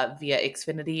via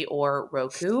Xfinity or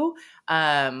Roku.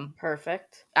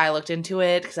 Perfect. I looked into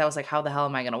it because I was like, how the hell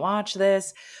am I going to watch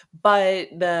this? But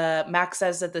the Max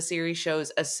says that the series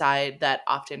shows a side that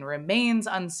often remains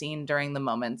unseen during the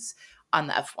moments on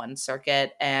the F1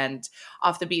 circuit. And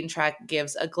Off the Beaten Track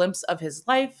gives a glimpse of his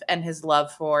life and his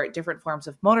love for different forms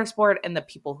of motorsport and the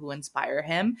people who inspire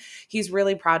him. He's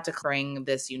really proud to bring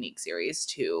this unique series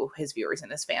to his viewers and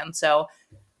his fans. So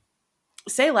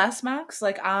say less, Max.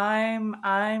 Like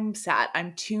I'm sat.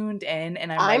 I'm tuned in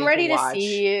and I'm I'm ready to ready to watch.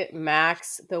 see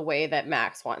Max the way that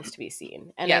Max wants to be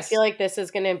seen. And I feel Yes. like this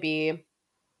is going to be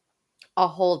a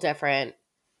whole different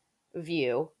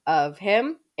view of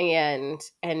him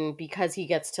and because he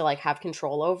gets to like have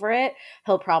control over it,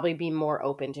 he'll probably be more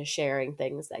open to sharing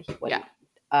things that he Yeah,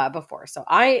 wouldn't before. So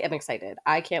I am excited.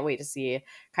 I can't wait to see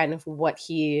kind of what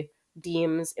he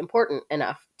deems important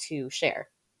enough to share.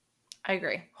 I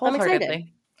agree I'm excited.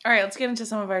 wholeheartedly. All right, let's get into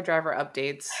some of our driver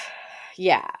updates.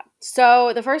 Yeah.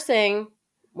 So the first thing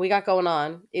we got going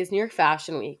on is New York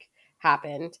Fashion Week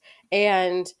happened,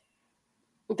 and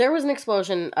there was an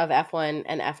explosion of F1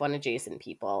 and F1 adjacent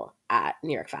people at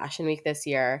New York Fashion Week this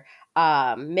year.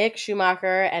 Mick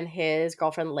Schumacher and his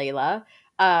girlfriend Layla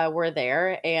were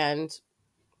there, and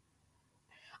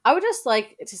I would just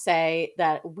like to say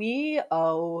that we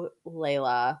owe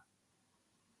Layla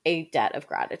a debt of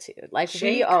gratitude. Like, we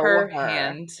Shake owe her her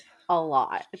hand. a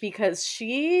lot because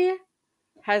she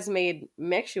has made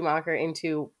Mick Schumacher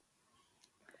into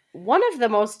one of the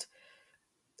most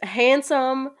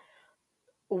handsome,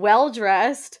 well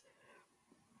dressed,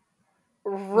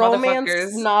 romance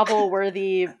Motherfuckers. novel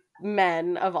worthy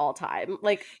men of all time.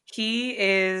 Like, He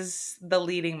is the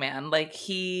leading man. Like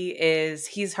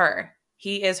he's her.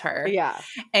 He is her. yeah,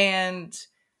 And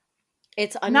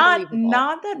it's not unbelievable.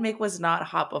 not that Mick was not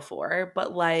hot before,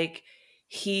 but like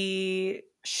he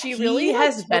She really he like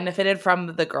has took, benefited from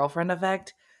the girlfriend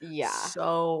effect yeah.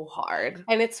 so hard.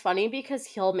 And it's funny because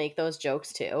he'll make those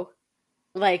jokes too.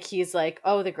 Like, he's like,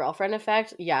 "Oh, the girlfriend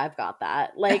effect? Yeah, I've got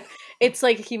that." Like, it's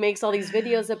like he makes all these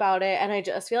videos about it, and I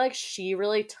just feel like she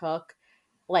really took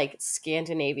like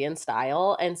Scandinavian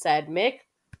style and said, "Mick,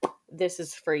 this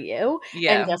is for you." And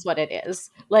Yeah. guess what it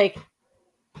is? Like,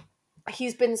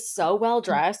 he's been so well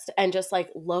dressed and just like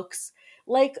looks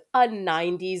like a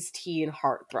 90s teen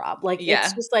heartthrob. Like, it's Yeah.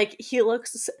 just like he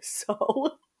looks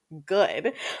so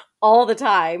good all the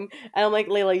time. And I'm like,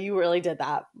 Layla, you really did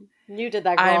that. You did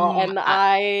that, girl. I'm And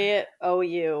I owe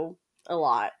you a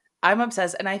lot. I'm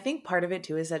obsessed. And I think part of it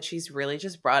too is that she's really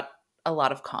just brought a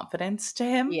lot of confidence to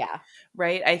him, Yeah.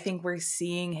 right? I think we're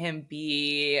seeing him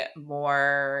be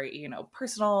more,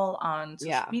 personal on social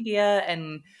Yeah. media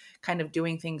and kind of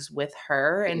doing things with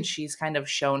her. And she's kind of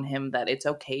shown him that it's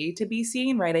okay to be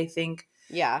seen, right? I think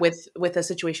Yeah. with a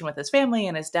situation with his family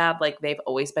and his dad, like they've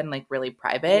always been like really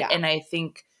private. Yeah. And I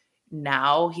think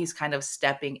now he's kind of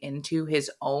stepping into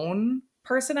his own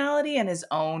personality and his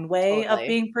own way of Totally.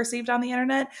 being perceived on the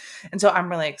internet. And so I'm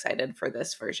really excited for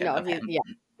this version No, of he him. yeah.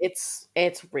 It's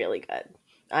really good.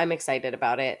 I'm excited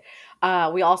about it.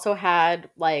 We also had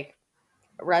like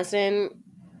resident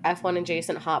F1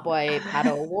 adjacent hot boy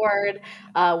Pato Award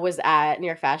was at New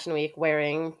York Fashion Week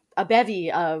wearing a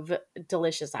bevy of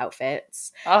delicious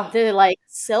outfits. Oh, The like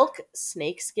silk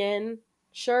snakeskin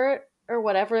shirt or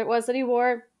whatever it was that he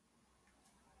wore,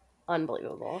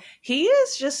 unbelievable. he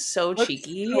is just so Looks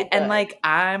cheeky so and good. like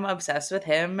I'm obsessed with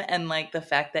him and like the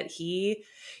fact that he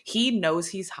knows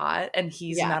he's hot and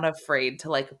he's Yeah. not afraid to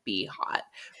like be hot,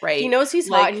 He right? knows he's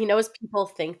hot and Like he knows people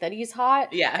think that he's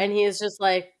hot yeah, and he is just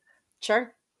like,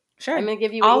 "Sure. I'm sure. going to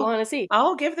give you what you I'll want to see."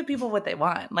 I'll give the people what they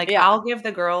want. Like Yeah. I'll give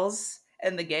the girls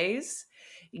and the gays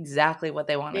exactly what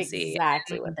they want to see.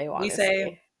 Exactly what And they we want to say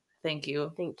see. thank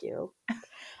you. Thank you.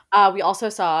 We also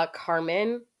saw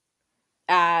Carmen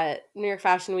at New York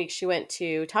Fashion Week. She went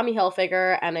to Tommy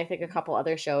Hilfiger and I think a couple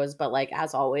other shows, but like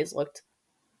as always, looked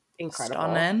incredible.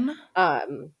 Stunning.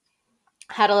 Um,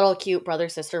 had a little cute brother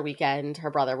sister weekend. Her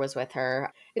brother was with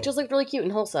her. It just looked really cute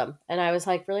and wholesome, and I was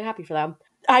like really happy for them.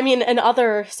 I mean, and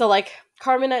other so like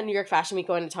Carmen at New York Fashion Week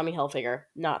going to Tommy Hilfiger,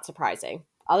 not surprising.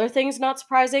 Other things not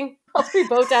surprising. Valtteri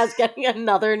Bottas getting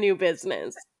another new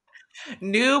business.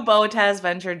 New Bottas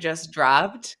venture just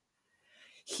dropped.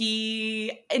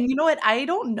 And you know what? I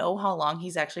don't know how long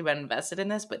he's actually been invested in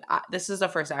this, but this is the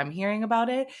first I'm hearing about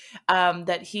it.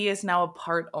 That he is now a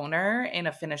part owner in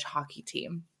a Finnish hockey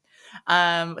team.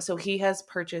 So he has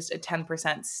purchased a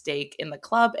 10% stake in the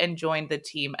club and joined the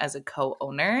team as a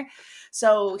co-owner.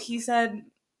 So he said,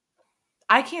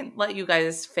 I can't let you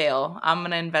guys fail. I'm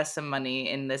gonna invest some money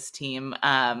in this team,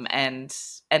 and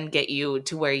get you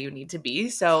to where you need to be.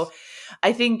 So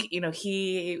I think,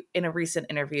 he in a recent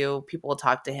interview, people will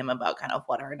talk to him about kind of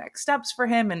what are next steps for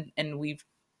him. And we've,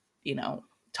 you know,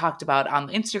 talked about on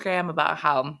Instagram about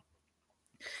how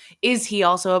is he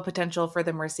also a potential for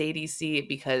the Mercedes seat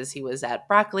because he was at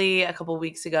Broccoli a couple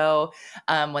weeks ago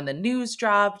when the news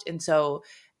dropped. And so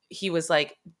he was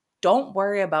like, don't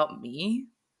worry about me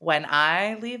when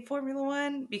I leave Formula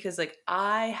One because like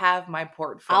I have my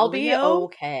I'll be portfolio.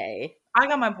 okay. I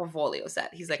got my portfolio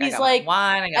set. He's like, I He's got my like,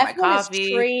 wine, I got my F1 is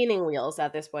coffee. training wheels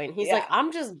at this point. He's like, Yeah,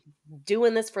 I'm just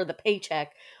doing this for the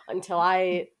paycheck until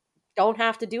I don't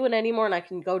have to do it anymore and I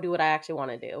can go do what I actually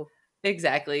want to do.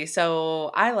 exactly.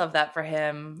 So I love that for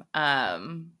him.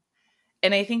 And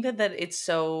I think that it's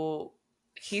so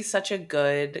he's such a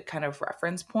good kind of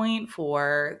reference point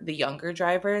for the younger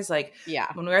drivers. Like Yeah.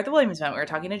 when we were at the Williams event, we were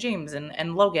talking to James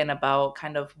and Logan about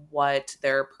kind of what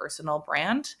their personal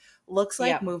brand looks like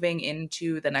Yep. moving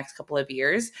into the next couple of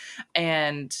years.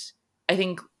 And I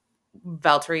think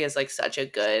Valtteri is like such a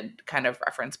good kind of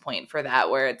reference point for that,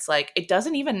 where it's like it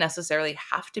doesn't even necessarily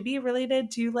have to be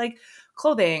related to like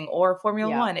clothing or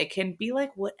Formula Yeah. One. It can be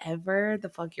like whatever the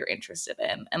fuck you're interested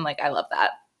in. And like I love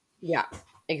that. Yeah.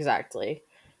 Exactly.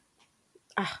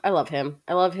 I love him.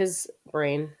 I love his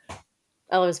brain.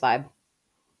 I love his vibe.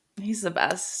 He's the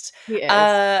best. He is.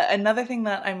 Another thing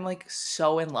that I'm like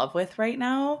so in love with right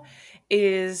now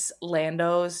is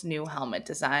Lando's new helmet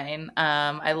design.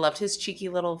 I loved his cheeky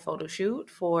little photo shoot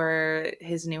for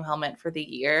his new helmet for the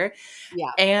year.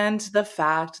 Yeah. And the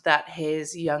fact that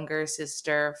his younger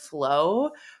sister,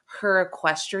 Flo, her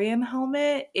equestrian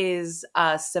helmet is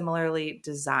similarly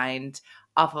designed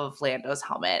off of Lando's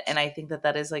helmet. And I think that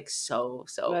that is like so,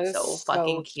 so, That is so so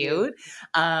fucking cute. cute.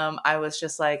 I was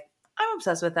just like, I'm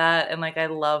obsessed with that. And like, I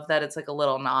love that it's like a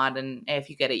little nod. And if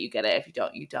you get it, you get it. If you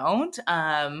don't, you don't.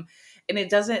 And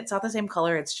it's not the same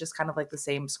color. It's just kind of like the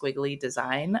same squiggly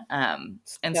design. And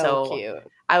So so cute.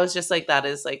 I was just like, that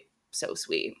is like so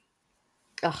sweet.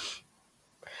 Ugh,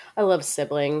 I love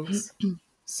siblings.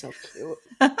 So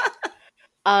cute.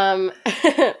 Um,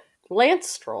 Lance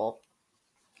Stroll.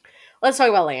 Let's talk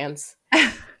about Lance.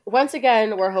 Once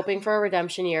again, we're hoping for a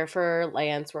redemption year for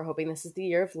Lance. We're hoping this is the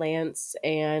year of Lance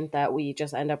and that we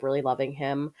just end up really loving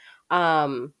him.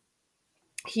 Um,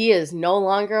 he is no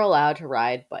longer allowed to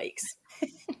ride bikes.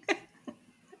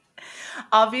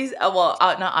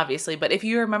 Not obviously, but if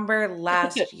you remember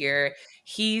last year,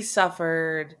 he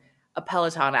suffered a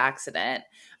Peloton accident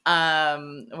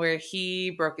where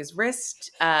he broke his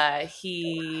wrist.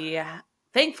 He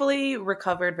thankfully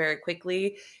recovered very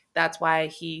quickly. That's why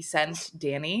he sent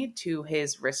Danny to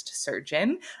his wrist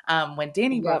surgeon when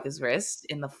Danny broke Yep. his wrist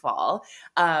in the fall.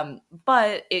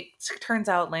 But it turns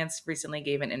out Lance recently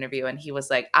gave an interview and he was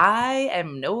like, I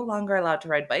am no longer allowed to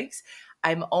ride bikes.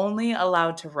 I'm only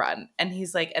allowed to run. And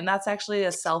he's like, and that's actually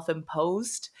a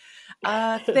self-imposed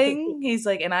thing. He's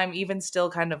like, and I'm even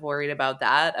still kind of worried about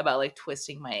that, about like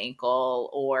twisting my ankle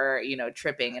or,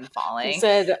 tripping and He falling.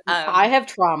 said, I Um, have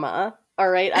trauma. All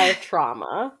right. I have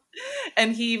trauma.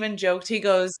 and he even joked, he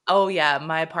goes, oh yeah,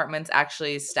 my apartment's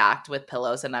actually stacked with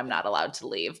pillows and I'm not allowed to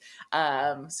leave.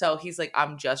 So he's like,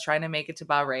 I'm just trying to make it to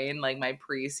Bahrain. Like my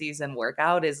preseason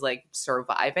workout is like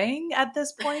surviving at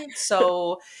this point.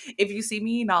 So if you see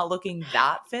me not looking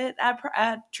that fit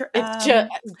It's just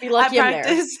be at lucky I'm there.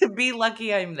 practice, be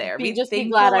lucky I'm there. Be Be glad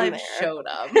thankful I'm I've there. showed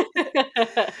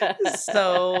up.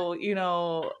 So,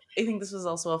 I think this was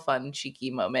also a fun,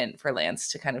 cheeky moment for Lance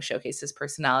to kind of showcase his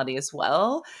personality as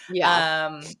well.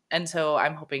 Yeah. And so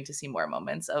I'm hoping to see more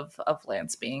moments of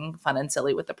Lance being fun and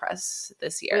silly with the press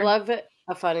this We year. love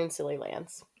a fun and silly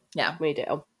Lance. Yeah, We do.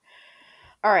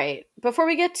 All right. Before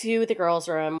we get to the girls'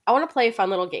 room, I want to play a fun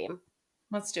little game.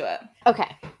 let's do it.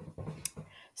 Okay.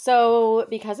 So,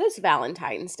 because it's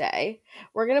Valentine's Day,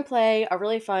 we're going to play a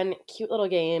really fun, cute little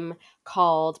game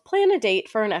called Plan a Date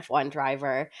for an F1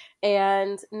 Driver.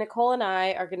 And Nicole and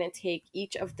I are going to take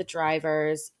each of the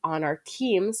drivers on our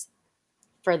teams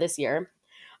for this year.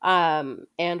 And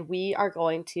we are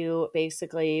going to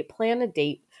basically plan a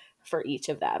date for each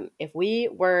of them. If we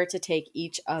were to take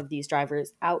each of these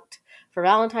drivers out for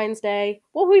Valentine's Day,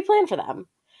 what would we plan for them?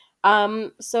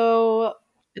 So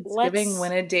It's giving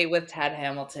Win let's a Date with Tad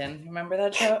Hamilton. Remember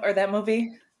that show or that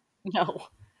movie? no.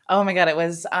 Oh my god, it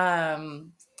was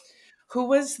who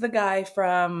was the guy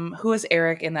from who was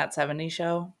Eric in that 70s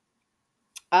show?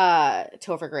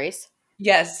 Topher Grace.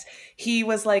 Yes, he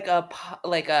was like a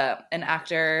an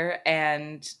actor,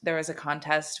 and there was a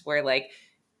contest where like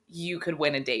you could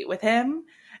win a date with him,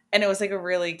 and it was like a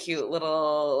really cute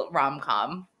little rom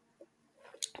com.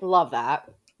 Love that.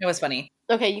 It was funny.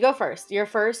 Okay, you go first. Your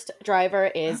first driver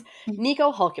is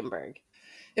Nico Hulkenberg.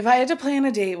 If I had to plan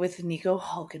a date with Nico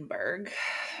Hulkenberg,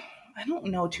 I don't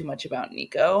know too much about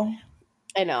Nico.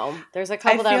 I know. There's a I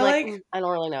couple that I'm feel like, like I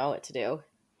don't really know what to do.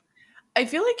 I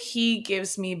feel like he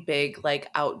gives me big,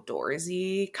 like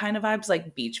outdoorsy kind of vibes,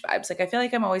 like beach vibes. Like I feel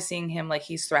like I'm always seeing him like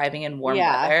he's thriving in warm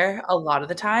Yeah. weather a lot of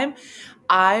the time.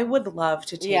 I would love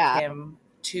to take Yeah. him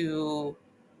to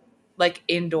like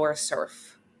indoor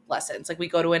surf lessons. Like we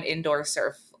go to an indoor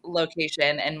surf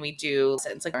location and we do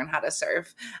lessons, like learn how to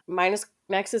surf. Minus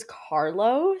next is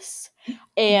Carlos.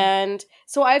 And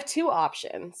so I have two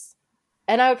options.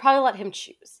 And I would probably let him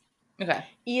choose. Okay.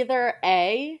 Either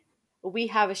A, we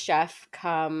have a chef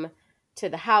come to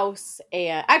the house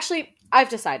and actually I've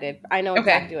decided. I know Okay.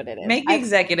 exactly what it is. Make the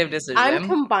executive decision. I'm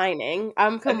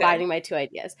Okay. combining my two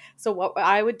ideas. So what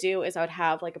I would do is I would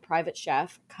have like a private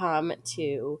chef come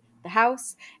to the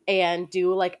house and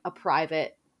do like a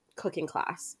private cooking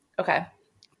class Okay.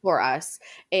 for us.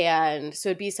 And so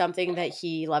it'd be something that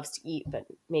he loves to eat, but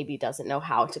maybe doesn't know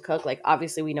how to cook. Like,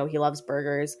 obviously, we know he loves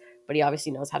burgers, but he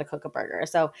obviously knows how to cook a burger.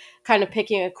 So, kind of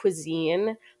picking a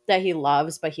cuisine that he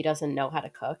loves, but he doesn't know how to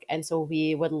cook. And so,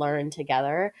 we would learn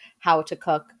together how to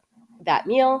cook that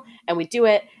meal and we do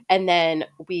it. And then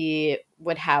we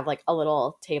would have like a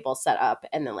little table set up,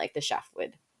 and then like the chef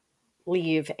would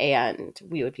leave and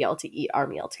we would be able to eat our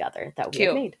meal together that we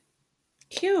had Cute. made.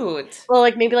 Cute. Well,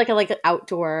 like maybe like an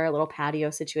outdoor little patio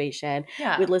situation. We'd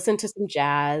Yeah. listen to some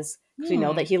jazz because we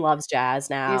know that Hmm. he loves jazz He's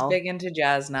now. big into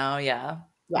jazz now. Yeah. Of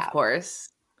Yeah. course.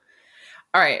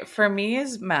 All right, for me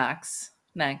is Max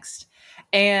next.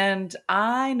 And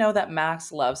I know that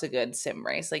Max loves a good sim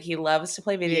race. Like he loves to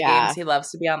play video games, Yeah. he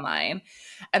loves to be online.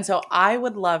 And so I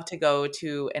would love to go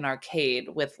to an arcade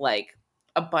with like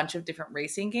a bunch of different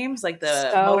racing games, like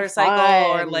the So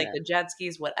motorcycle or fun. like the jet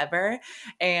skis, whatever.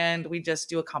 And we just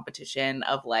do a competition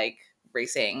of like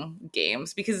racing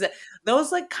games because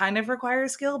those like kind of require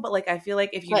skill, but like I feel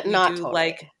like if you But we not do totally.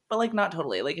 like but like not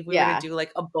totally. Like if we were to Yeah. do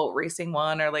like a boat racing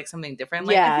one or like something different,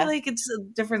 like I feel Yeah. like it's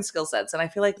different skill sets, and I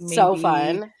feel like So maybe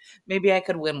fun. maybe I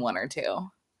could win one or two.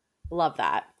 Love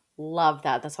that. Love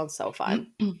that. That sounds so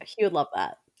fun. He would love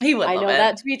that. He would I love know it.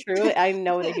 that to be true. I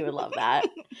know that he would love that.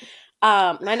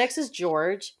 My next is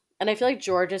George. And I feel like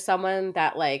George is someone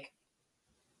that like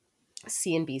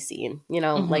see and be seen.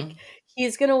 Like Hmm.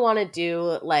 he's gonna want to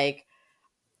do like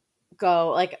go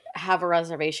like have a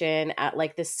reservation at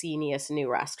like the sceniest new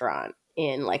restaurant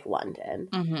in like London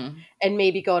Hmm. and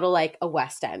maybe go to like a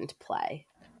West End play.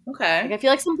 Like Okay. I feel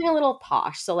like something a little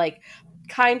posh. So like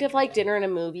kind of like dinner and a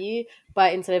movie,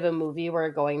 but instead of a movie, we're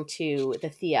going to the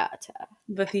theater.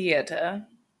 The theater.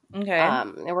 Okay.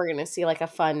 And we're gonna see like a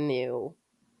fun new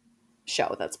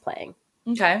show that's playing.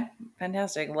 Okay.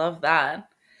 Fantastic. Love that.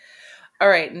 All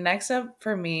right. Next up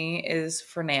for me is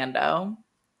Fernando.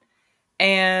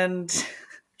 And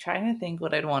trying to think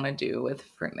what I'd want to do with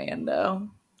Fernando.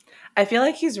 I feel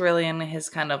like he's really in his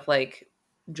kind of like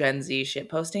Gen Z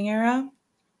shitposting era.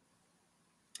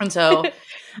 And so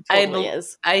I'd Totally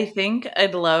is. I think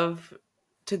I'd love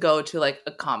to go to like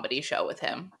a comedy show with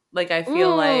him. Like I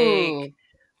feel like Mm,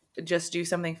 just do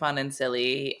something fun and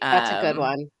silly. that's a good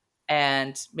one.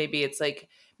 And maybe it's like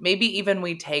maybe even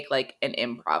we take like an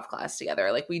improv class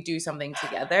together. Like we do something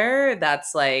together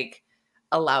that's like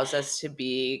allows us to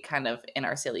be kind of in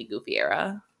our silly goofy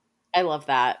era. I love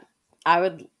that. I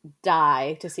would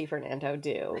die to see Fernando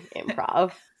do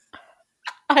improv.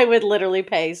 I would literally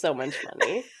pay so much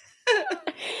money.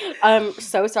 I'm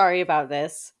so sorry about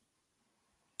this.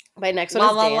 My next one La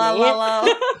is la la la Danny.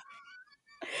 la.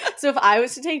 So if I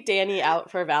was to take Danny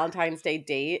out for a Valentine's Day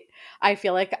date, I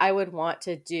feel like I would want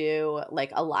to do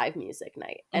like a live music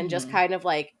night and just Hmm. kind of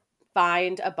like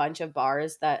find a bunch of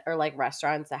bars that are like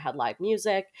restaurants that had live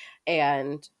music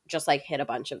and just like hit a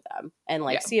bunch of them and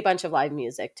like Yeah. see a bunch of live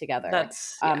music together.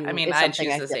 That's yeah. I mean, Is I'd something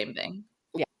choose I the feel, same thing.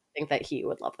 yeah, I think that he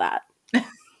would love that.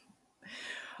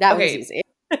 That one's Okay, easy.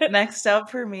 next up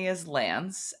for me is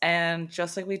Lance. And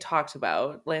just like we talked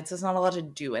about, Lance is not allowed to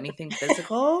do anything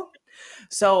physical.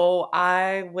 So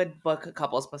I would book a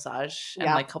couples massage and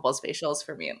Yeah, like couples facials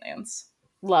for me and Lance.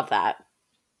 love that.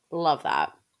 Love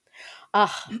that.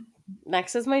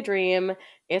 Next is my dream.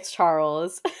 It's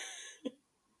Charles.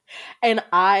 And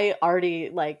I already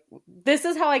like this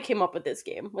is how I came up with this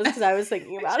game was because I was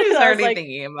thinking about it. She's already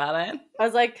thinking about it. I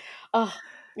was like, oh,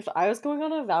 if I was going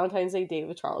on a Valentine's Day date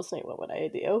with Charles tonight, what would I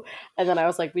do? And then I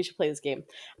was like, we should play this game.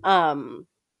 Um,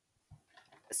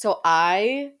 so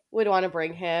I would want to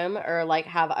bring him or like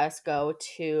have us go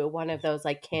to one of those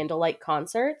like candlelight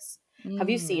concerts. Have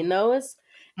you seen Mm. those?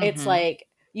 It's Hmm. like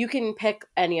you can pick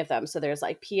any of them. So there's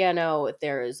like piano,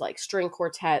 there's like string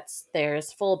quartets,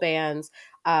 there's full bands,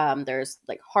 there's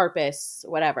like harpists,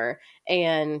 whatever.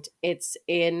 And it's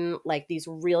in like these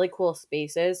really cool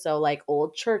spaces. So like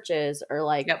old churches or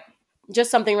like Yep.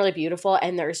 just something really beautiful.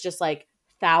 And there's just like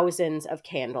thousands of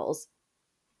candles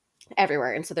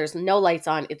everywhere. And so there's no lights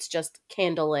on. It's just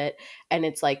candlelit and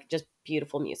it's like just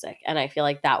beautiful music. And I feel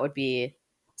like that would be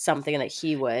something that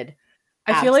he would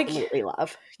I feel like absolutely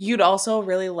love. you'd also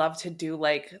really love to do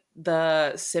like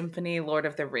the symphony Lord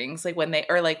of the Rings, like when they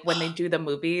or like when they do the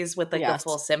movies with like the Yes.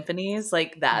 full symphonies,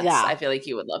 like that's Yeah. I feel like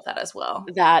you would love that as well.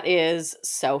 That is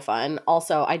so fun.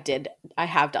 Also, I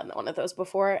have done one of those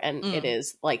before and it Mm.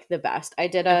 is like the best. I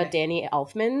did a Okay. Danny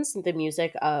Elfman's, the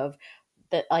music of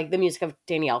the music of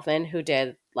Danny Elfman, who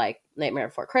did like Nightmare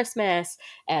Before Christmas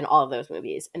and all of those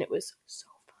movies, and it was so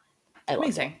fun. I loved it.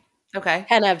 Amazing. Okay.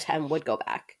 10 out of 10 would go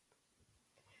back.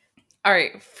 All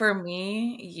right. For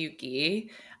me,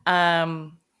 Yuki,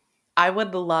 um, I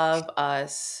would love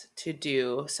us to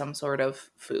do some sort of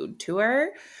food tour.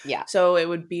 Yeah. So it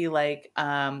would be like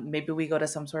maybe we go to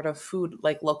some sort of food,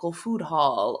 like local food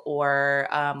hall or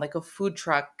like a food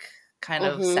truck kind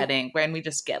of Mm-hmm. setting where we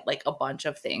just get like a bunch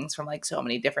of things from like so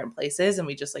many different places and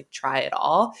we just like try it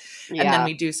all. And then Yeah.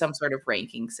 we do some sort of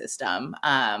ranking system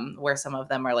where some of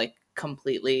them are like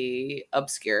completely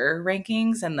obscure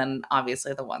rankings. And then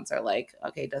obviously the ones are like,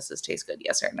 okay, does this taste good?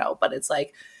 Yes or no. But it's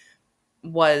like,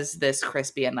 was this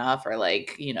crispy enough or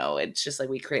like it's just like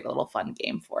we create a little fun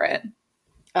game for it.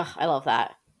 Oh, I love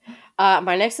that.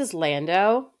 My next is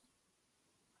Lando,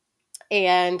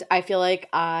 and I feel like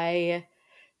I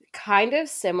kind of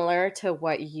similar to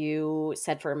what you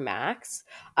said for Max.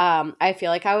 I feel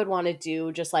like I would want to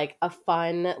do just like a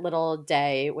fun little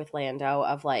day with Lando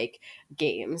of like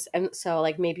games, and so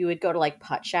like maybe we'd go to like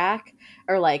Putt Shack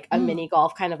or like a Mm, mini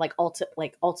golf kind of like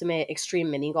ultimate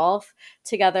extreme mini golf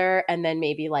together, and then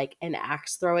maybe like an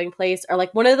axe throwing place or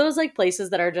like one of those like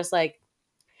places that are just like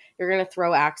you're gonna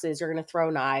throw axes, you're gonna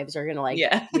throw knives, you're gonna like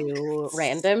yeah. do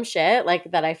random shit like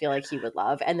that. I feel like he would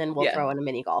love, and then we'll Yeah. throw in a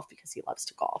mini golf because he loves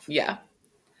to golf. Yeah.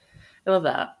 I love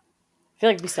that. I feel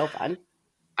like it'd be so fun.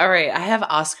 All right, I have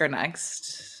Oscar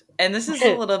next. And this is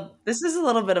a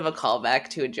little bit of a callback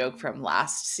to a joke from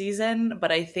last season,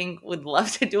 but I think would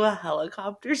love to do a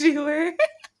helicopter tour.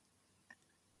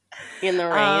 In the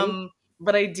rain. um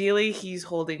but ideally he's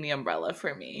holding the umbrella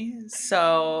for me.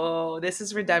 So this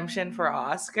is redemption for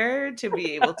Oscar to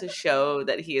be able to show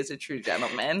that he is a true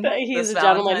gentleman He's this a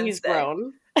gentleman, Valentine's he's Day.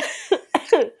 grown.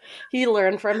 He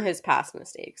learned from his past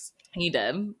mistakes. He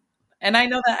did. And I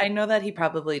know that he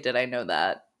probably did. I know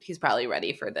that he's probably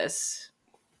ready for this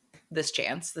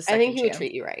chance, the I think second he would chance.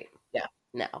 treat you right. Yeah.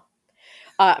 No.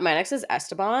 My next is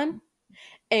Esteban,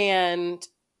 and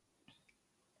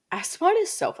Esteban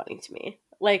is so funny to me.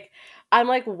 Like, I'm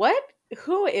like, what?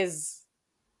 Who is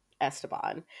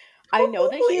Esteban? I know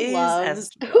that Who he is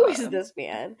loves. Who is Esteban? this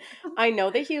man? I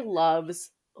know that he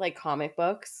loves like comic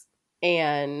books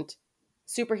and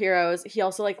superheroes. He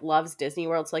also like loves Disney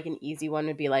World. So like an easy one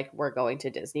would be like we're going to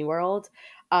Disney World.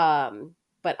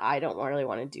 But I don't really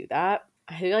want to do that.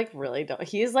 I like really don't.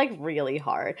 He's like really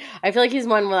hard. I feel like he's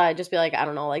one where I'd just be like I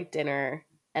don't know, like dinner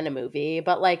and a movie,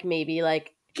 but like maybe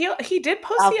like He did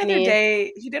post the other balcony.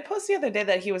 day. He did post the other day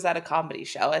that he was at a comedy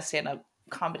show, a stand-up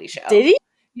comedy Did show. he?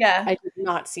 Yeah. I did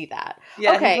not see that.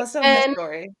 Yeah, he Okay, posted on his and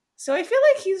story. So I feel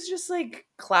like he's just like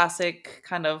classic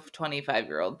kind of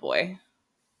 25-year-old boy.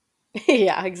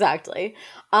 yeah, exactly.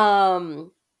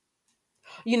 Um,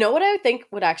 you know what I would think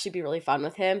would actually be really fun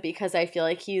with him because I feel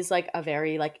like he's like a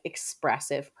very like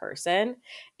expressive person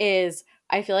is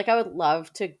I feel like I would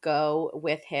love to go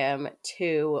with him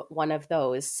to one of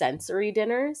those sensory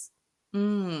dinners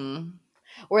Mm.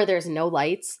 where there's no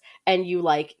lights and you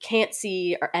like can't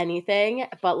see or anything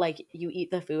but like you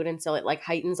eat the food and so it like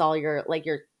heightens all your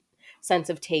sense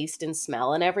of taste and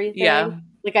smell and everything. Yeah.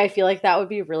 Like I feel like that would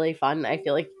be really fun. I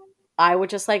feel like I would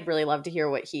just like really love to hear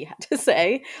what he had to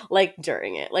say like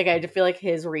during it. Like I just feel like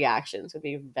his reactions would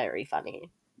be very funny.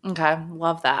 Okay.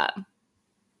 Love that.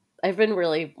 I've been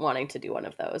really wanting to do one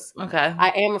of those. Okay. I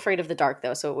am afraid of the dark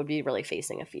though, so it would be really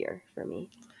facing a fear for me.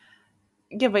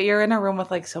 Yeah, but you're in a room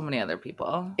with like so many other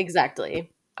people.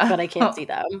 Exactly. But I can't see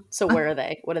them. So where are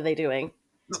they? What are they doing?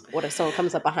 What if someone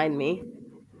comes up behind me?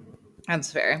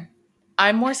 That's fair.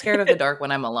 I'm more scared of the dark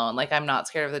when I'm alone. Like I'm not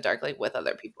scared of the dark like with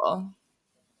other people.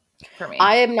 For me.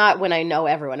 I am not when I know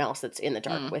everyone else that's in the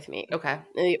dark Mm. with me. Okay.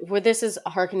 Well, this is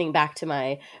harkening back to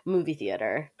my movie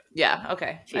theater Yeah,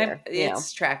 okay. fear, you know.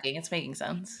 It's tracking. It's making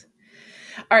sense.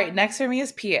 All right, next for me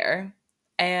is Pierre.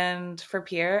 And for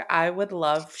Pierre, I would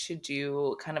love to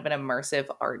do kind of an immersive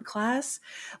art class.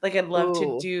 Like I'd love to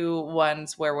Ooh, do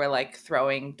ones where we're like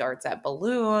throwing darts at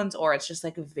balloons or it's just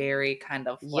like very kind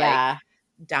of like yeah,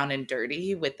 down and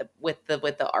dirty with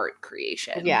the art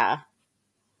creation. yeah.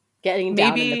 Getting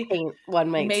down in the Maybe paint, one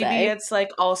might maybe say. it's like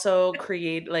also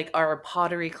create like our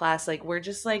pottery class like we're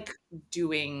just like You're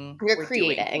doing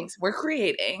creating. things. We're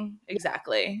creating. Yeah,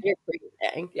 Exactly. you're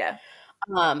creating. Yeah.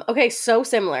 Okay, so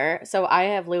similar. So I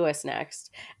have Lewis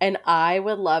next, and I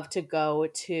would love to go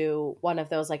to one of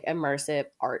those like immersive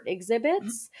art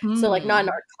exhibits. So like not an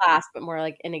Mm. art class, but more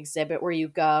like an exhibit where you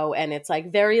go and it's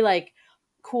like very like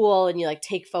cool and you like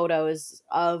take photos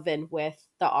of and with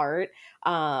the art.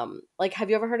 Like have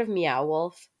you ever heard of Meow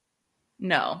Wolf?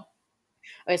 No.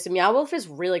 Okay, so Meow Wolf is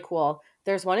really cool.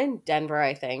 There's one in Denver,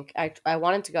 I think. I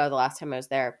wanted to go the last time I was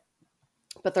there,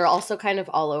 but they're also kind of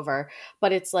all over.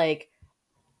 But it's like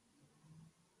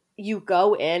you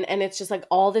go in and it's just like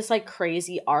all this like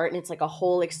crazy art and it's like a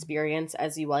whole experience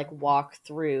as you like walk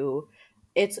through.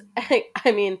 It's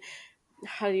I mean,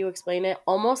 how do you explain it?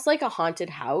 Almost like a haunted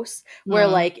house where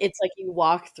Mm, like it's like you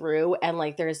walk through and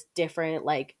like there's different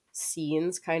like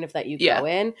scenes kind of that you yeah. go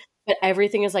in, but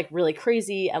everything is like really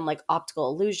crazy and like optical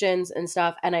illusions and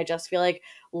stuff. And I just feel like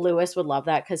Lewis would love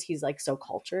that because he's like so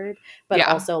cultured, but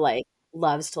Yeah. also like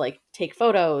loves to like take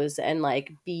photos and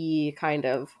like be kind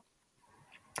of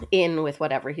in with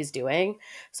whatever he's doing.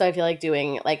 So I feel like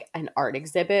doing like an art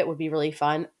exhibit would be really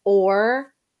fun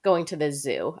or going to the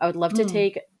zoo. Mm, I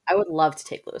would love to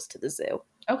take Lewis to the zoo.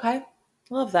 okay.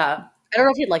 Love that. I don't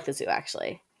know if he'd like the zoo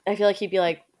actually. I feel like he'd be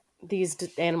like these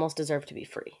animals deserve to be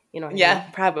free. You know what I mean? Yeah,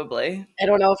 probably. I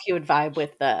don't know if he would vibe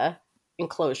with the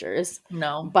enclosures.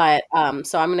 No. But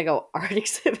so I'm going to go art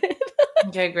exhibit.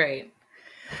 Okay, great.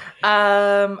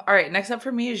 All right, next up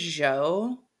for me is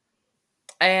Joe.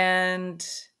 And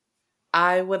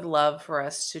I would love for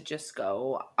us to just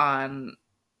go on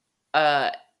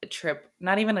a trip,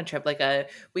 not even a trip, like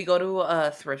we go to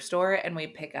a thrift store and we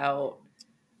pick out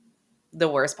the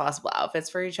worst possible outfits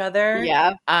for each other.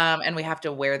 Yeah. And we have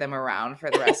to wear them around for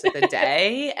the rest of the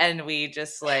day. And we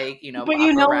just like, But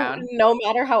bop around. no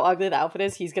matter how ugly the outfit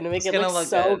is, he's gonna make It's it look gonna look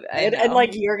so good. I good, and like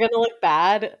know. you're gonna look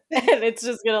bad, and it's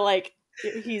just gonna like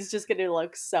he's just gonna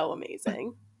look so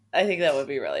amazing. I think that would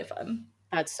be really fun.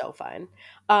 That's so fun.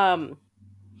 Um,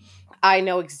 I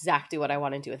know exactly what I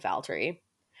want to do with Valtteri,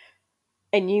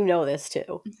 and you know this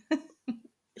too.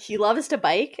 He loves to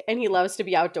bike and he loves to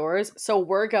be outdoors, so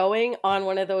we're going on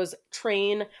one of those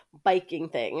train biking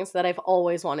things that I've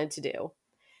always wanted to do,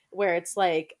 where it's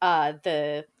like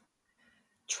the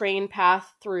train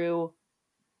path through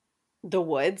the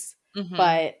woods, Hmm.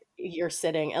 but you're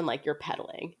sitting and like you're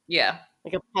pedaling, Yeah.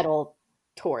 like a pedal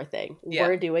tour thing. Yeah.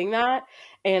 We're doing that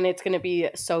and it's going to be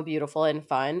so beautiful and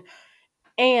fun.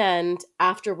 And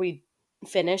after we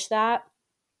finish that,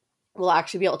 we'll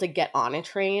actually be able to get on a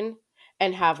train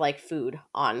and have like food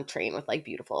on train with like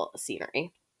beautiful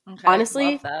scenery. Okay. Love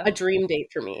Honestly, a that. dream date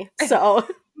for me. So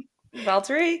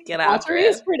Valtteri, get after Valtteri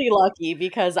is it. pretty lucky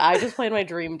because I just planned my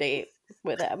dream date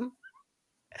with him.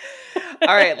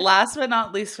 All right. Last but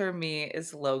not least for me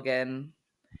is Logan.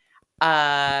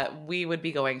 We would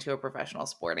be going to a professional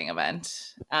sporting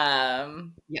event.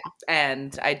 Yeah.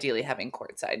 And ideally having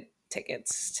courtside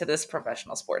tickets to this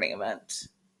professional sporting event.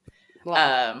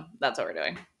 Love. That's what we're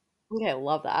doing. Okay,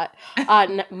 love that.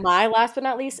 My last but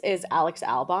not least is Alex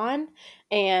Albon,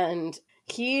 and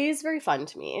he's very fun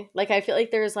to me. Like, I feel like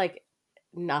there's like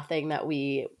nothing that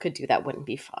we could do that wouldn't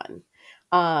be fun.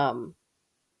 Um,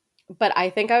 but I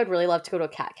think I would really love to go to a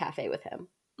cat cafe with him.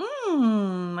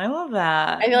 I love I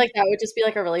that. feel like that would just be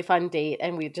like a really fun date,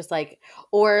 and we just like,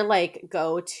 or like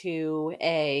go to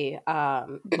a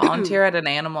Volunteer at an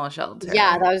animal yeah, shelter.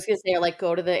 that was gonna say, or like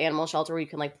go to the animal shelter where you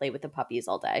can like play with the puppies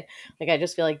all day. Like, I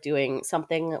just feel like doing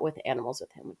something with animals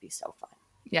with him would be so fun.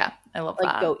 Yeah, I love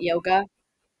Like that. goat yoga.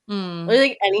 Or Mm,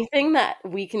 like anything that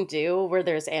we can do where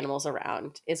there's animals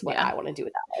around is what yeah. I want to do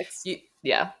with Alex.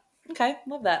 Yeah. Okay,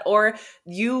 love that. Or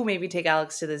you maybe take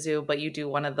Alex to the zoo, but you do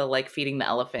one of the like feeding the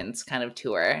elephants kind of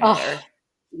tour. Oh, Or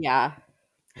yeah.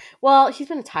 Well, he's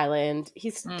been to Thailand.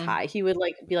 He's mm. Thai. He would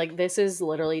like be like, this is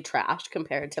literally trash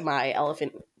compared to my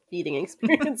elephant feeding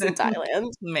experience in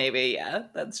Thailand. Maybe, yeah,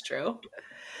 that's true.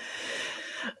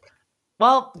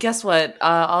 Well, guess what?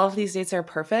 All of these dates are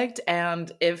perfect,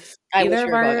 and I wish we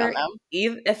were going on them.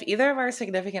 if either of our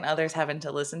significant others happen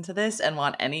to listen to this and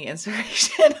want any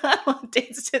inspiration on what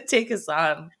dates to take us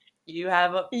on, you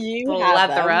have a You have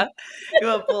them. plethora. You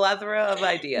have a plethora of We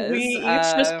ideas. each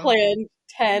just planned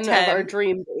 10 of our 10.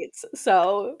 dream dates.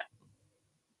 So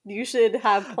you should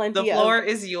have The plenty of floor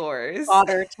is yours.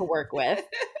 fodder to work with.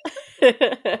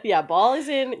 Yeah, ball is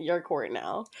in your court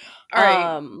now. All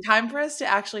right, Um time for us to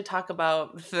actually talk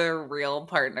about the real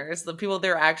partners, the people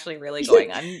they're actually really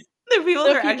going on, the people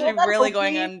the they're people actually that really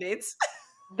going hopefully on dates.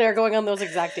 they're going on those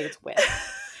exact dates with.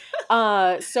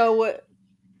 So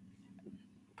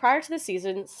prior to the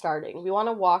season starting, we want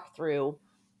to walk through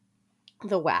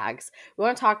the WAGs. We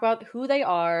want to talk about who they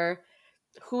are,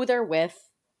 who they're with,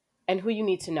 and who you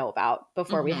need to know about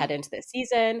before we head Hmm. into this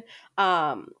season.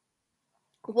 Um,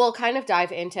 we'll kind of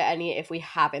dive into any if we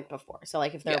haven't before. So,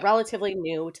 like if they're Yeah, relatively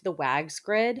new to the WAGs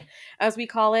grid, as we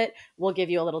call it, we'll give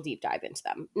you a little deep dive into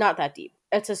them. Not that deep.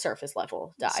 It's a surface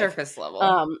level dive. surface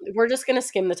level. We're just gonna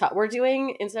skim the top. We're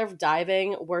doing instead of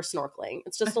diving, we're snorkeling.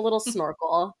 It's just a little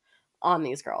snorkel on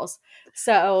these girls.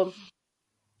 So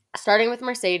starting with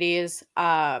Mercedes,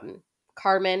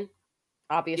 Carmen, Yep.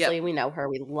 obviously, we know her.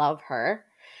 We love her.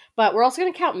 But we're also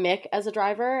going to count Mick as a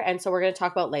driver. And so we're going to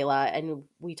talk about Layla. And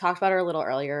we talked about her a little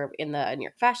earlier in the New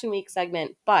York Fashion Week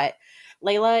segment. But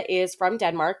Layla is from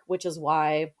Denmark, which is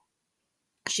why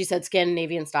she said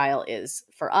Scandinavian style is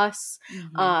for us.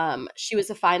 Hmm. She was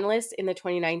a finalist in the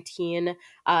 2019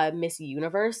 Miss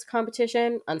Universe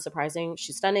competition. Unsurprising,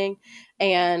 she's stunning.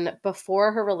 And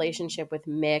before her relationship with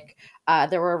Mick,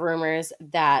 there were rumors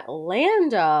that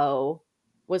Lando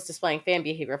was displaying fan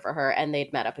behavior for her and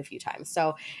they'd met up a few times.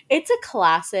 So it's a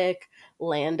classic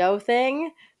Lando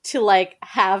thing to like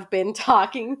have been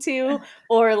talking to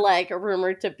or like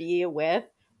rumored to be with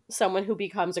someone who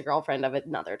becomes a girlfriend of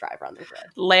another driver on the grid.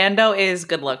 Lando is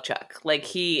good luck Chuck. Like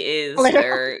he is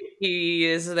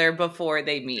there before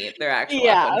they meet their actual F1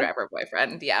 Yeah. driver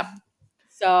boyfriend. Yeah.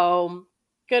 So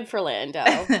good for Lando.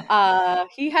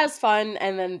 He has fun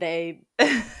and then they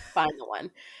find the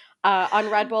one. On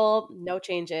Red Bull, no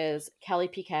changes. Kelly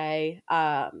Piquet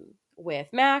with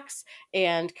Max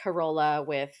and Carola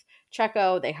with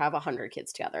Checo. They have 100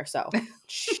 kids together, so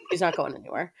she's not going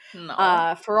anywhere.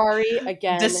 No. Ferrari,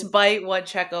 again, Despite what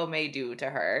Checo may do to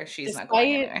her, she's not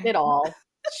going despite anywhere. it all,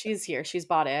 she's here. She's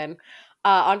bought in.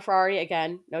 On Ferrari,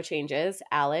 again, no changes.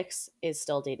 Alex is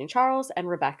still dating Charles, and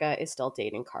Rebecca is still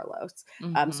dating Carlos.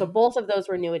 So Hmm. both of those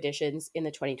were new additions in the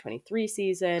 2023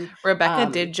 season. Rebecca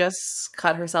Um, did just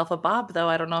cut herself a bob, though.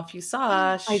 I don't know if you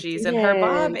saw. I She's in her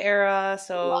bob didn't era.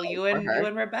 So love you for and you her.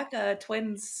 and Rebecca,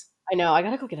 twins. I know. I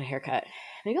gotta go get a haircut.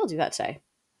 Maybe I'll do that today.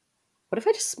 What if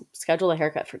I just schedule a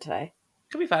haircut for today?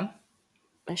 Could be fun.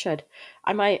 I should.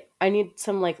 I might. I need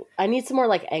some like. I need some more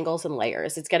like angles and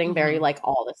layers. It's getting very Hmm. like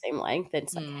all the same length. And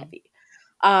it's like heavy.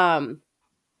 Um.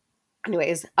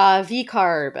 Anyways, V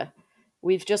carb.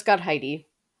 We've just got Heidi.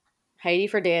 Heidi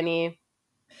for Danny.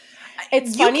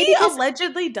 It's Yuki funny because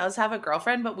allegedly does have a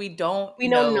girlfriend, but we don't we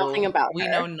know nothing know. about We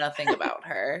know her. nothing about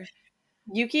her.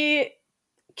 Yuki,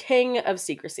 king of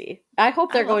secrecy. I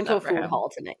hope I they're love going to a that for food him.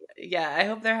 hall tonight. Yeah, I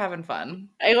hope they're having fun.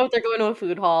 I hope they're going to a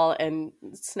food hall and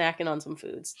snacking on some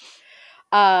foods.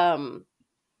 Um,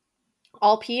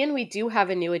 Alpine, we do have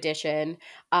a new addition,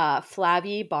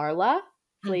 Flavie Barla.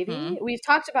 Flavie, Hmm. we've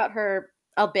talked about her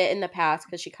a bit in the past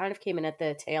because she kind of came in at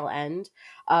the tail end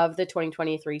of the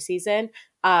 2023 season.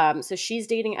 So she's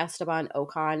dating Esteban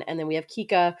Ocon, and then we have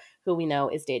Kika, who we know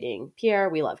is dating Pierre.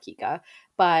 We love Kika,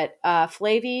 but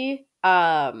Flavie,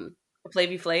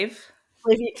 Flavy Flav.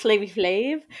 Flavie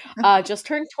Flav, just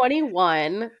turned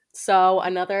 21, so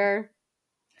another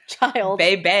child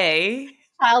Bay Bay.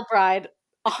 child bride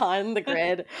on the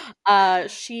grid.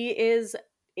 She is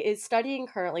studying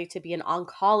currently to be an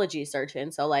oncology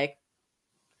surgeon. So like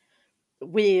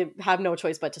we have no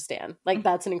choice but to stand. Like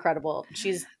that's an incredible.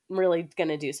 She's really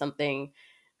gonna do something.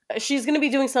 She's gonna be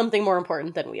doing something more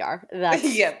important than we are.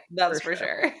 That's Yep, for that's for sure.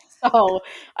 sure.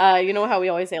 So, you know how we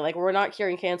always say like we're not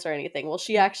curing cancer or anything. Well,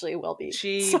 she actually will be.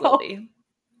 She will So be.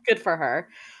 good for her.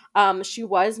 She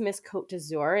was Miss Cote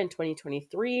d'Azur in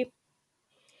 2023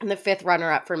 and the fifth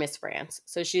runner up for Miss France.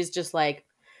 So she's just like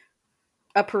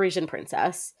a Parisian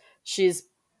princess. She's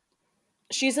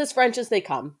she's as French as they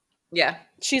come. Yeah.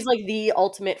 She's like the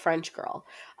ultimate French girl.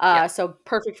 Yep. So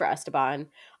perfect for Esteban.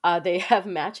 They have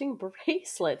matching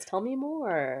bracelets. Tell me I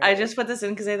more. just put this in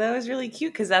because I thought it was really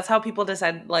cute because that's how people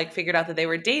decide, like, figured out that they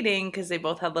were dating because they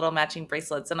both had little matching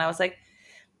bracelets. And I was like,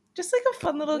 just like a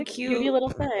fun little Like a cutie cute little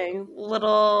thing.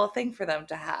 little thing for them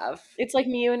to have. It's like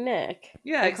me, you, and Nick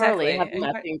Yeah, and Carly exactly.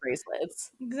 have matching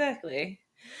bracelets. Exactly.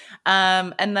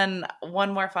 And then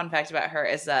one more fun fact about her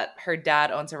is that her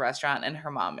dad owns a restaurant and her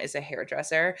mom is a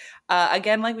hairdresser.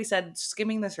 Again, like we said,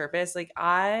 skimming the surface, like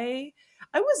I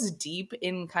was deep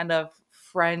in kind of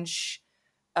French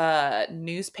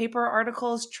newspaper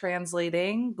articles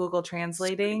translating, Google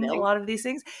translating a Screaming. lot of these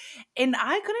things, and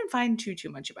I couldn't find too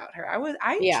much about her.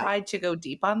 I Yeah. tried to go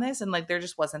deep on this and like there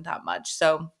just wasn't that much.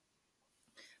 So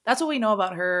that's what we know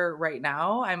about her right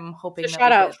now. I'm So hoping that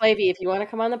shout we out get Flavie if you want to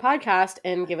come on the podcast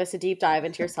and give us a deep dive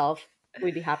into yourself.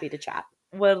 We'd be happy to chat.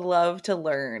 would love to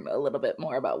learn a little bit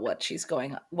more about what she's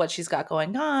got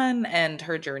going on and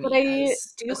her But journey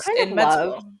as in med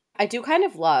school. I do kind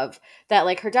of love that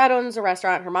like her dad owns a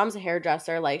restaurant, her mom's a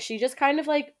hairdresser, like she just kind of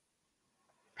like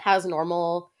has a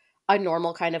normal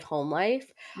kind of home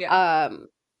life. Yeah. Um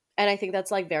and I think that's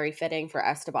like very fitting for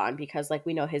Esteban because like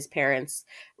we know his parents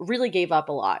really gave up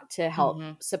a lot to help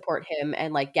Hmm. support him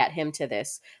and like get him to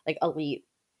this like elite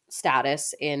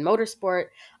status in motorsport.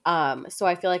 So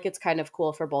I feel like it's kind of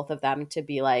cool for both of them to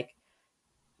be like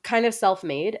kind of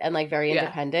self-made and like very Yeah.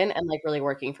 independent and like really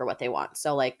working for what they want.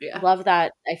 So like Yeah. love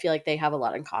that. I feel like they have a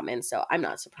lot in common. So I'm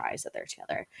not surprised that they're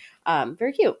together.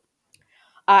 Very cute.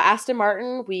 Aston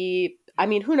Martin,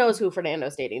 who knows who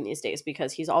Fernando's dating these days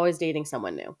because he's always dating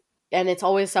someone new. And it's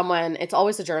always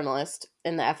a journalist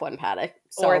in the F1 paddock.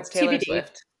 Or So it's Taylor TBD.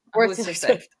 Swift. Or it's Who's to Taylor say?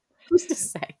 Swift. Who's to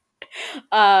say?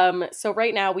 So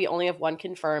right now we only have one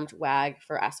confirmed WAG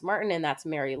for Aston Martin, and that's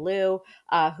Mary Lou,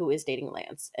 who is dating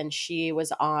Lance. And she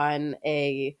was on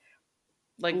a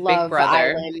Like Big Love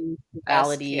Brother Island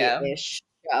esque, yeah. reality-ish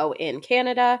show in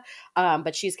Canada.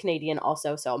 But she's Canadian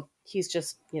also, so he's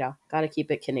just, got to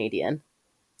keep it Canadian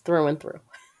through and through.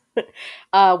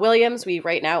 Williams, we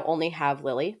right now only have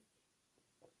Lily.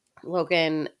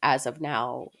 Logan, as of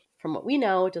now, from what we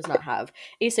know, does not have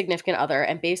a significant other.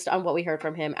 And based on what we heard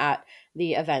from him at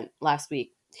the event last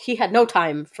week, he had no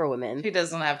time for women. He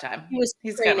doesn't have time. He was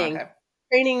He's got no training, time.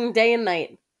 training day and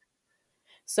night.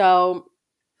 So,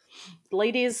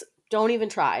 ladies, don't even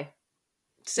try.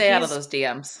 Stay out of those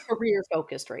DMs. Career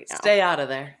focused right now. Stay out of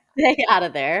there. Stay out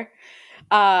of there.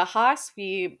 Haas,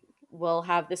 we will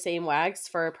have the same wags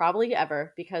for probably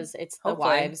ever because it's the Hopefully.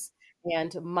 wives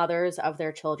and mothers of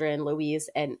their children, Louise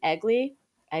and Egle.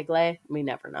 We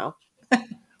never know.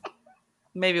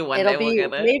 Maybe one day we'll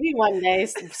get it. Maybe one day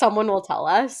someone will tell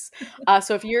us.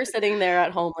 So if you're sitting there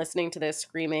at home listening to this,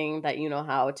 screaming that you know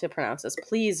how to pronounce this,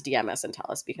 please DM us and tell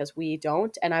us because we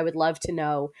don't. And I would love to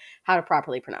know how to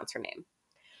properly pronounce her name.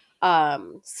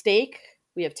 Steak,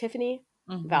 we have Tiffany.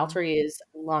 Mm-hmm. Valtteri is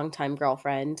longtime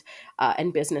girlfriend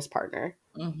and business partner.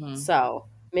 Mm-hmm. So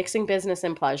mixing business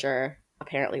and pleasure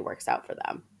apparently works out for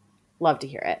them. Love to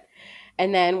hear it.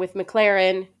 And then with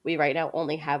McLaren, we right now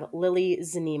only have Lily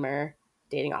Zanemer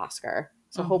dating Oscar.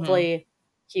 So hopefully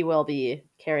he will be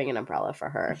carrying an umbrella for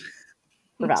her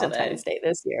for Valentine's Day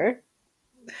this year.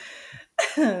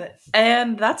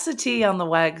 And that's the tea on the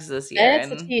wags this year. That's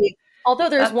the tea. Although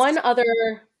there's one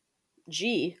other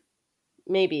G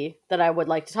maybe that I would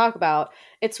like to talk about.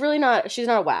 It's really not, she's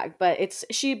not a wag, but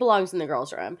she belongs in the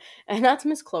girls' room. And that's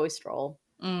Miss Chloe Stroll.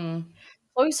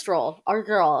 Chloe Stroll, our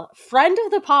girl, friend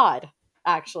of the pod,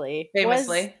 actually.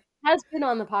 Famously. Has been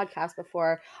on the podcast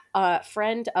before.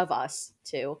 Friend of us,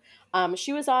 too.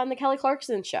 She was on the Kelly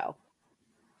Clarkson show.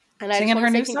 And singing her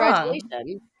new song.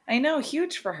 Congratulations. I know,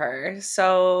 huge for her.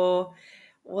 So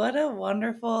what a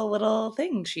wonderful little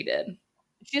thing she did.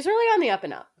 She's really on the up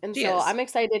and up. And she so is. I'm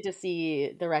excited to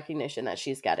see the recognition that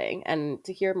she's getting and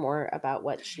to hear more about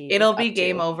what It'll be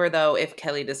game over, though, if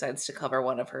Kelly decides to cover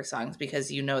one of her songs,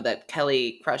 because you know that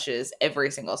Kelly crushes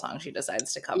every single song she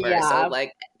decides to cover. Yeah. So,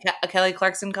 like, a Kelly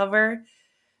Clarkson cover,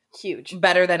 huge.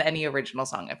 Better than any original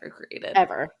song ever created.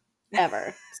 Ever.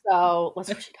 So let's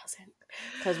hope she doesn't.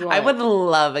 Because I would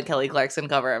love a Kelly Clarkson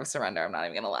cover of Surrender. I'm not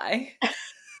even going to lie.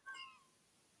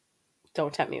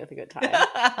 Don't tempt me with a good time.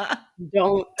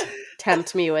 Don't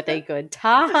tempt me with a good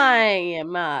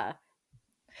time.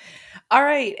 All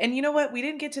right. And you know what? We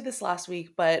didn't get to this last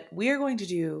week, but we are going to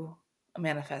do a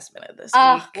manifest minute this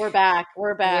week. We're back.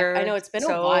 I know it's been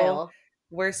a while.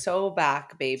 We're so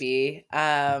back, baby.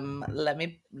 Let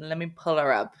me pull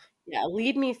her up. Yeah,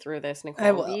 lead me through this, Nicole.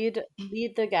 I will.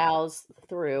 Lead the gals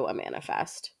through a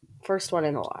manifest. First one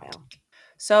in a while.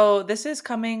 So this is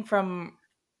coming from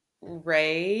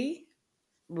Ray.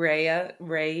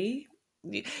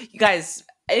 You guys,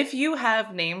 if you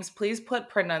have names, please put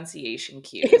pronunciation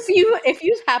cues. If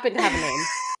you happen to have a name.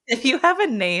 If you have a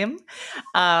name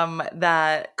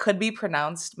that could be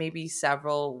pronounced maybe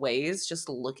several ways, just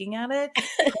looking at it,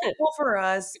 helpful for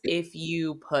us if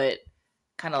you put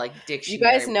kind of like dictionary. You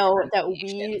guys know that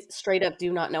we straight up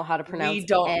do not know how to pronounce anything. We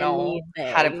don't know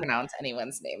how to pronounce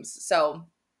anyone's names. So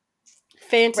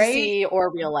fantasy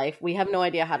or real life, we have no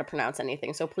idea how to pronounce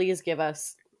anything. So please give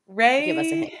us a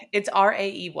hint. It's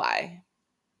Raey.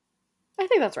 I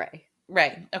think that's Ray.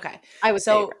 Ray. Okay. I would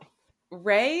say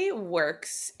Ray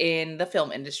works in the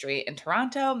film industry in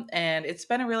Toronto, and it's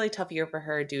been a really tough year for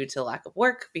her due to lack of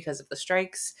work because of the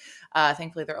strikes.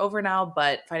 Thankfully, they're over now,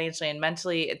 but financially and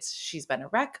mentally, she's been a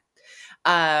wreck.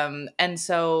 And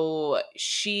so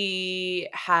she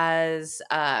has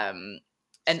an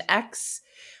ex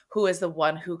who is the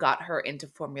one who got her into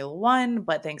Formula One,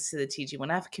 but thanks to the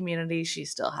TG1F community, she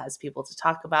still has people to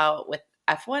talk about with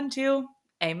F1 too.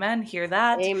 Amen. Hear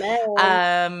that.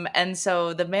 Amen. And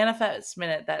so the manifest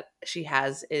minute that she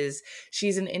has is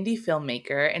she's an indie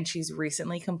filmmaker, and she's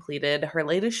recently completed her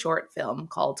latest short film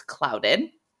called Clouded.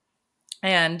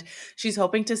 And she's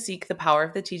hoping to seek the power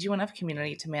of the TG1F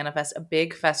community to manifest a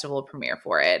big festival premiere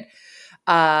for it.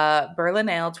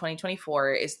 Berlinale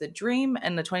 2024 is the dream,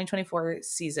 and the 2024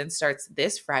 season starts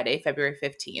this Friday, February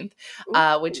 15th,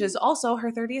 which is also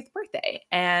her 30th birthday,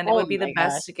 and it would be the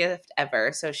best gift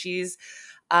ever. So she's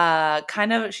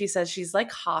She says she's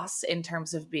like Haas in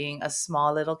terms of being a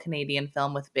small little Canadian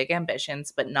film with big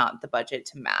ambitions, but not the budget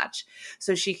to match.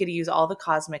 So she could use all the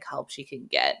cosmic help she can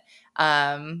get.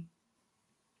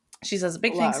 She says,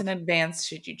 big thanks in Love. advance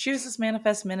should you choose this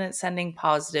manifest minute, sending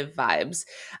positive vibes.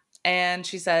 And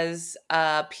she says,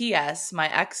 P.S.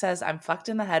 My ex says I'm fucked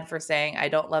in the head for saying I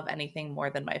don't love anything more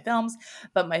than my films,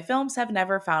 but my films have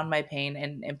never found my pain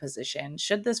in imposition.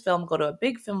 Should this film go to a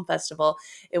big film festival,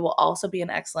 it will also be an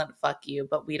excellent fuck you,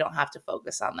 but we don't have to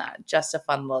focus on that. Just a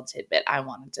fun little tidbit I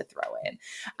wanted to throw in.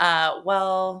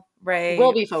 Well, We'll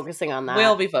Ray, be focusing on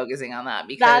we'll that. be focusing on that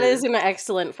That is because an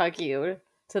excellent fuck you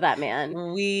to that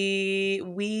man.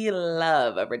 we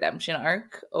love a redemption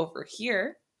arc over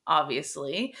here,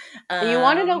 obviously. And you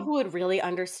want to know who would really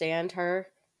understand her?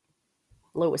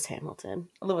 Lewis Hamilton.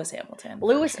 Lewis Hamilton, for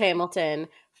Lewis sure. Hamilton,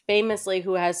 famously,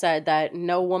 who has said that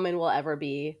no woman will ever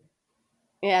be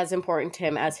as important to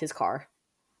him as his car,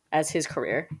 as his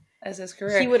career. As his He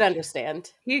career, would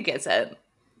understand. he gets it.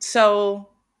 So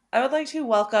I would like to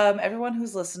welcome everyone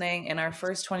who's listening in our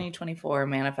first 2024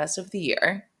 manifest of the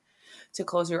year to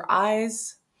close your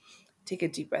eyes, take a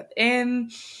deep breath in,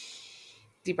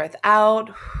 deep breath out,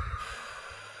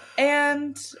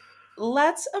 and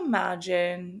let's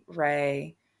imagine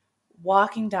Ray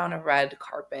walking down a red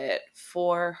carpet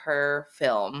for her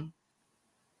film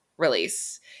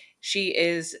release. She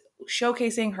is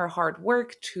showcasing her hard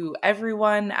work to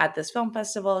everyone at this film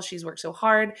festival. She's worked so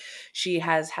hard. She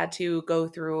has had to go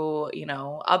through,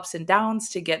 ups and downs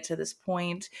to get to this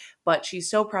point, but she's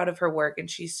so proud of her work and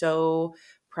she's so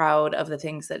proud of the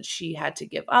things that she had to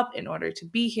give up in order to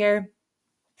be here.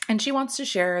 And she wants to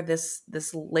share this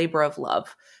labor of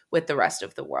love with the rest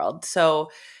of the world.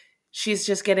 So she's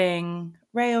just getting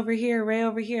Ray over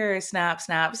here, snap,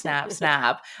 snap, snap,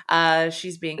 snap.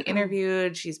 She's being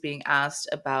interviewed. She's being asked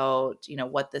about,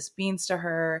 what this means to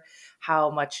her, how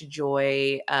much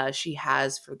joy she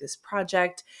has for this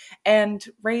project. And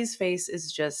Ray's face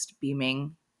is just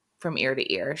beaming from ear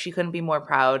to ear. She couldn't be more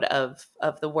proud of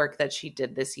the work that she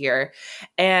did this year.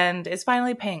 And it's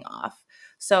finally paying off.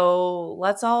 So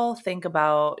let's all think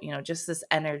about, just this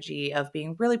energy of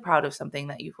being really proud of something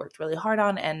that you've worked really hard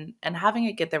on and having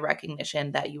it get the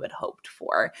recognition that you had hoped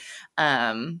for.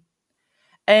 And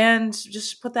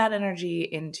just put that energy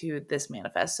into this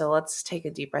manifest. So let's take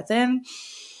a deep breath in,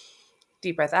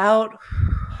 deep breath out.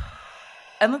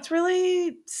 And let's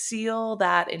really seal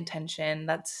that intention.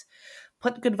 Let's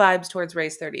put good vibes towards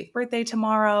Ray's 30th birthday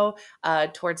tomorrow,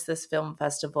 towards this film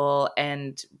festival.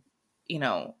 And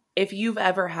if you've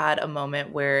ever had a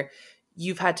moment where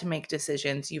you've had to make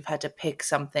decisions, you've had to pick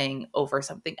something over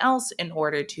something else in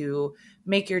order to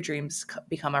make your dreams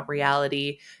become a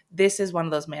reality, this is one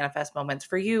of those manifest moments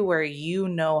for you where you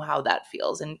know how that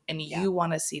feels and you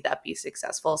want to see that be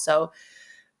successful. So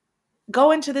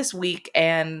go into this week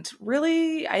and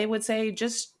really, I would say,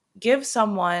 just give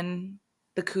someone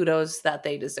the kudos that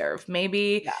they deserve.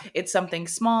 Maybe it's something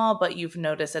small, but you've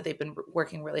noticed that they've been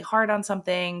working really hard on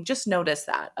something. Just notice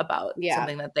that about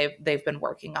something that they've been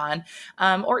working on.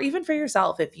 Or even for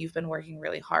yourself, if you've been working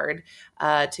really hard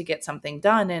to get something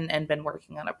done and been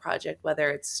working on a project, whether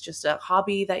it's just a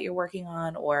hobby that you're working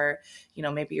on, or,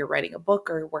 maybe you're writing a book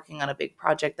or working on a big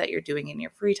project that you're doing in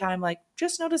your free time, like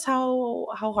just notice how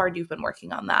hard you've been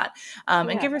working on that.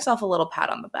 And give yourself a little pat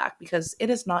on the back because it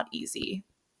is not easy.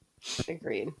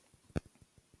 Agreed.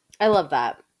 I love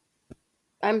that.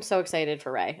 I'm so excited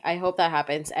for Ray. I hope that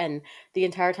happens. And the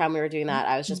entire time we were doing that,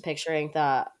 I was just picturing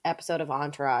the episode of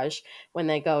Entourage when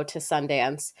they go to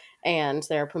Sundance and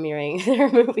they're premiering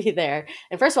their movie there.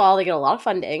 And first of all, they get a lot of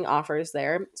funding offers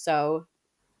there. So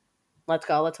let's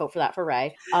go. Let's hope for that for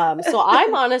Ray. So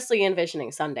I'm honestly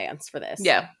envisioning Sundance for this.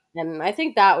 Yeah. And I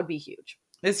think that would be huge.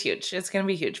 It's huge. It's going to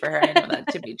be huge for her. I know that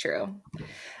to be true.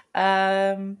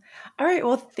 All right.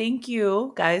 Well, thank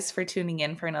you guys for tuning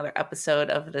in for another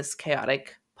episode of this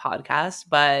chaotic podcast,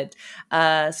 but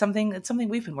it's something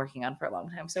we've been working on for a long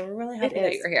time. So we're really happy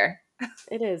that you're here.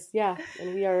 It is. Yeah.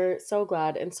 And we are so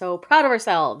glad and so proud of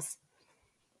ourselves.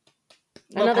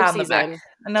 Another season.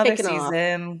 Another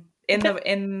season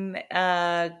in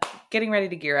getting ready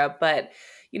to gear up. But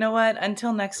you know what?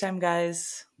 Until next time,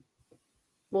 guys.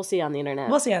 We'll see you on the internet.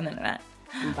 We'll see you on the internet.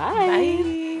 Bye.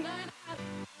 Bye.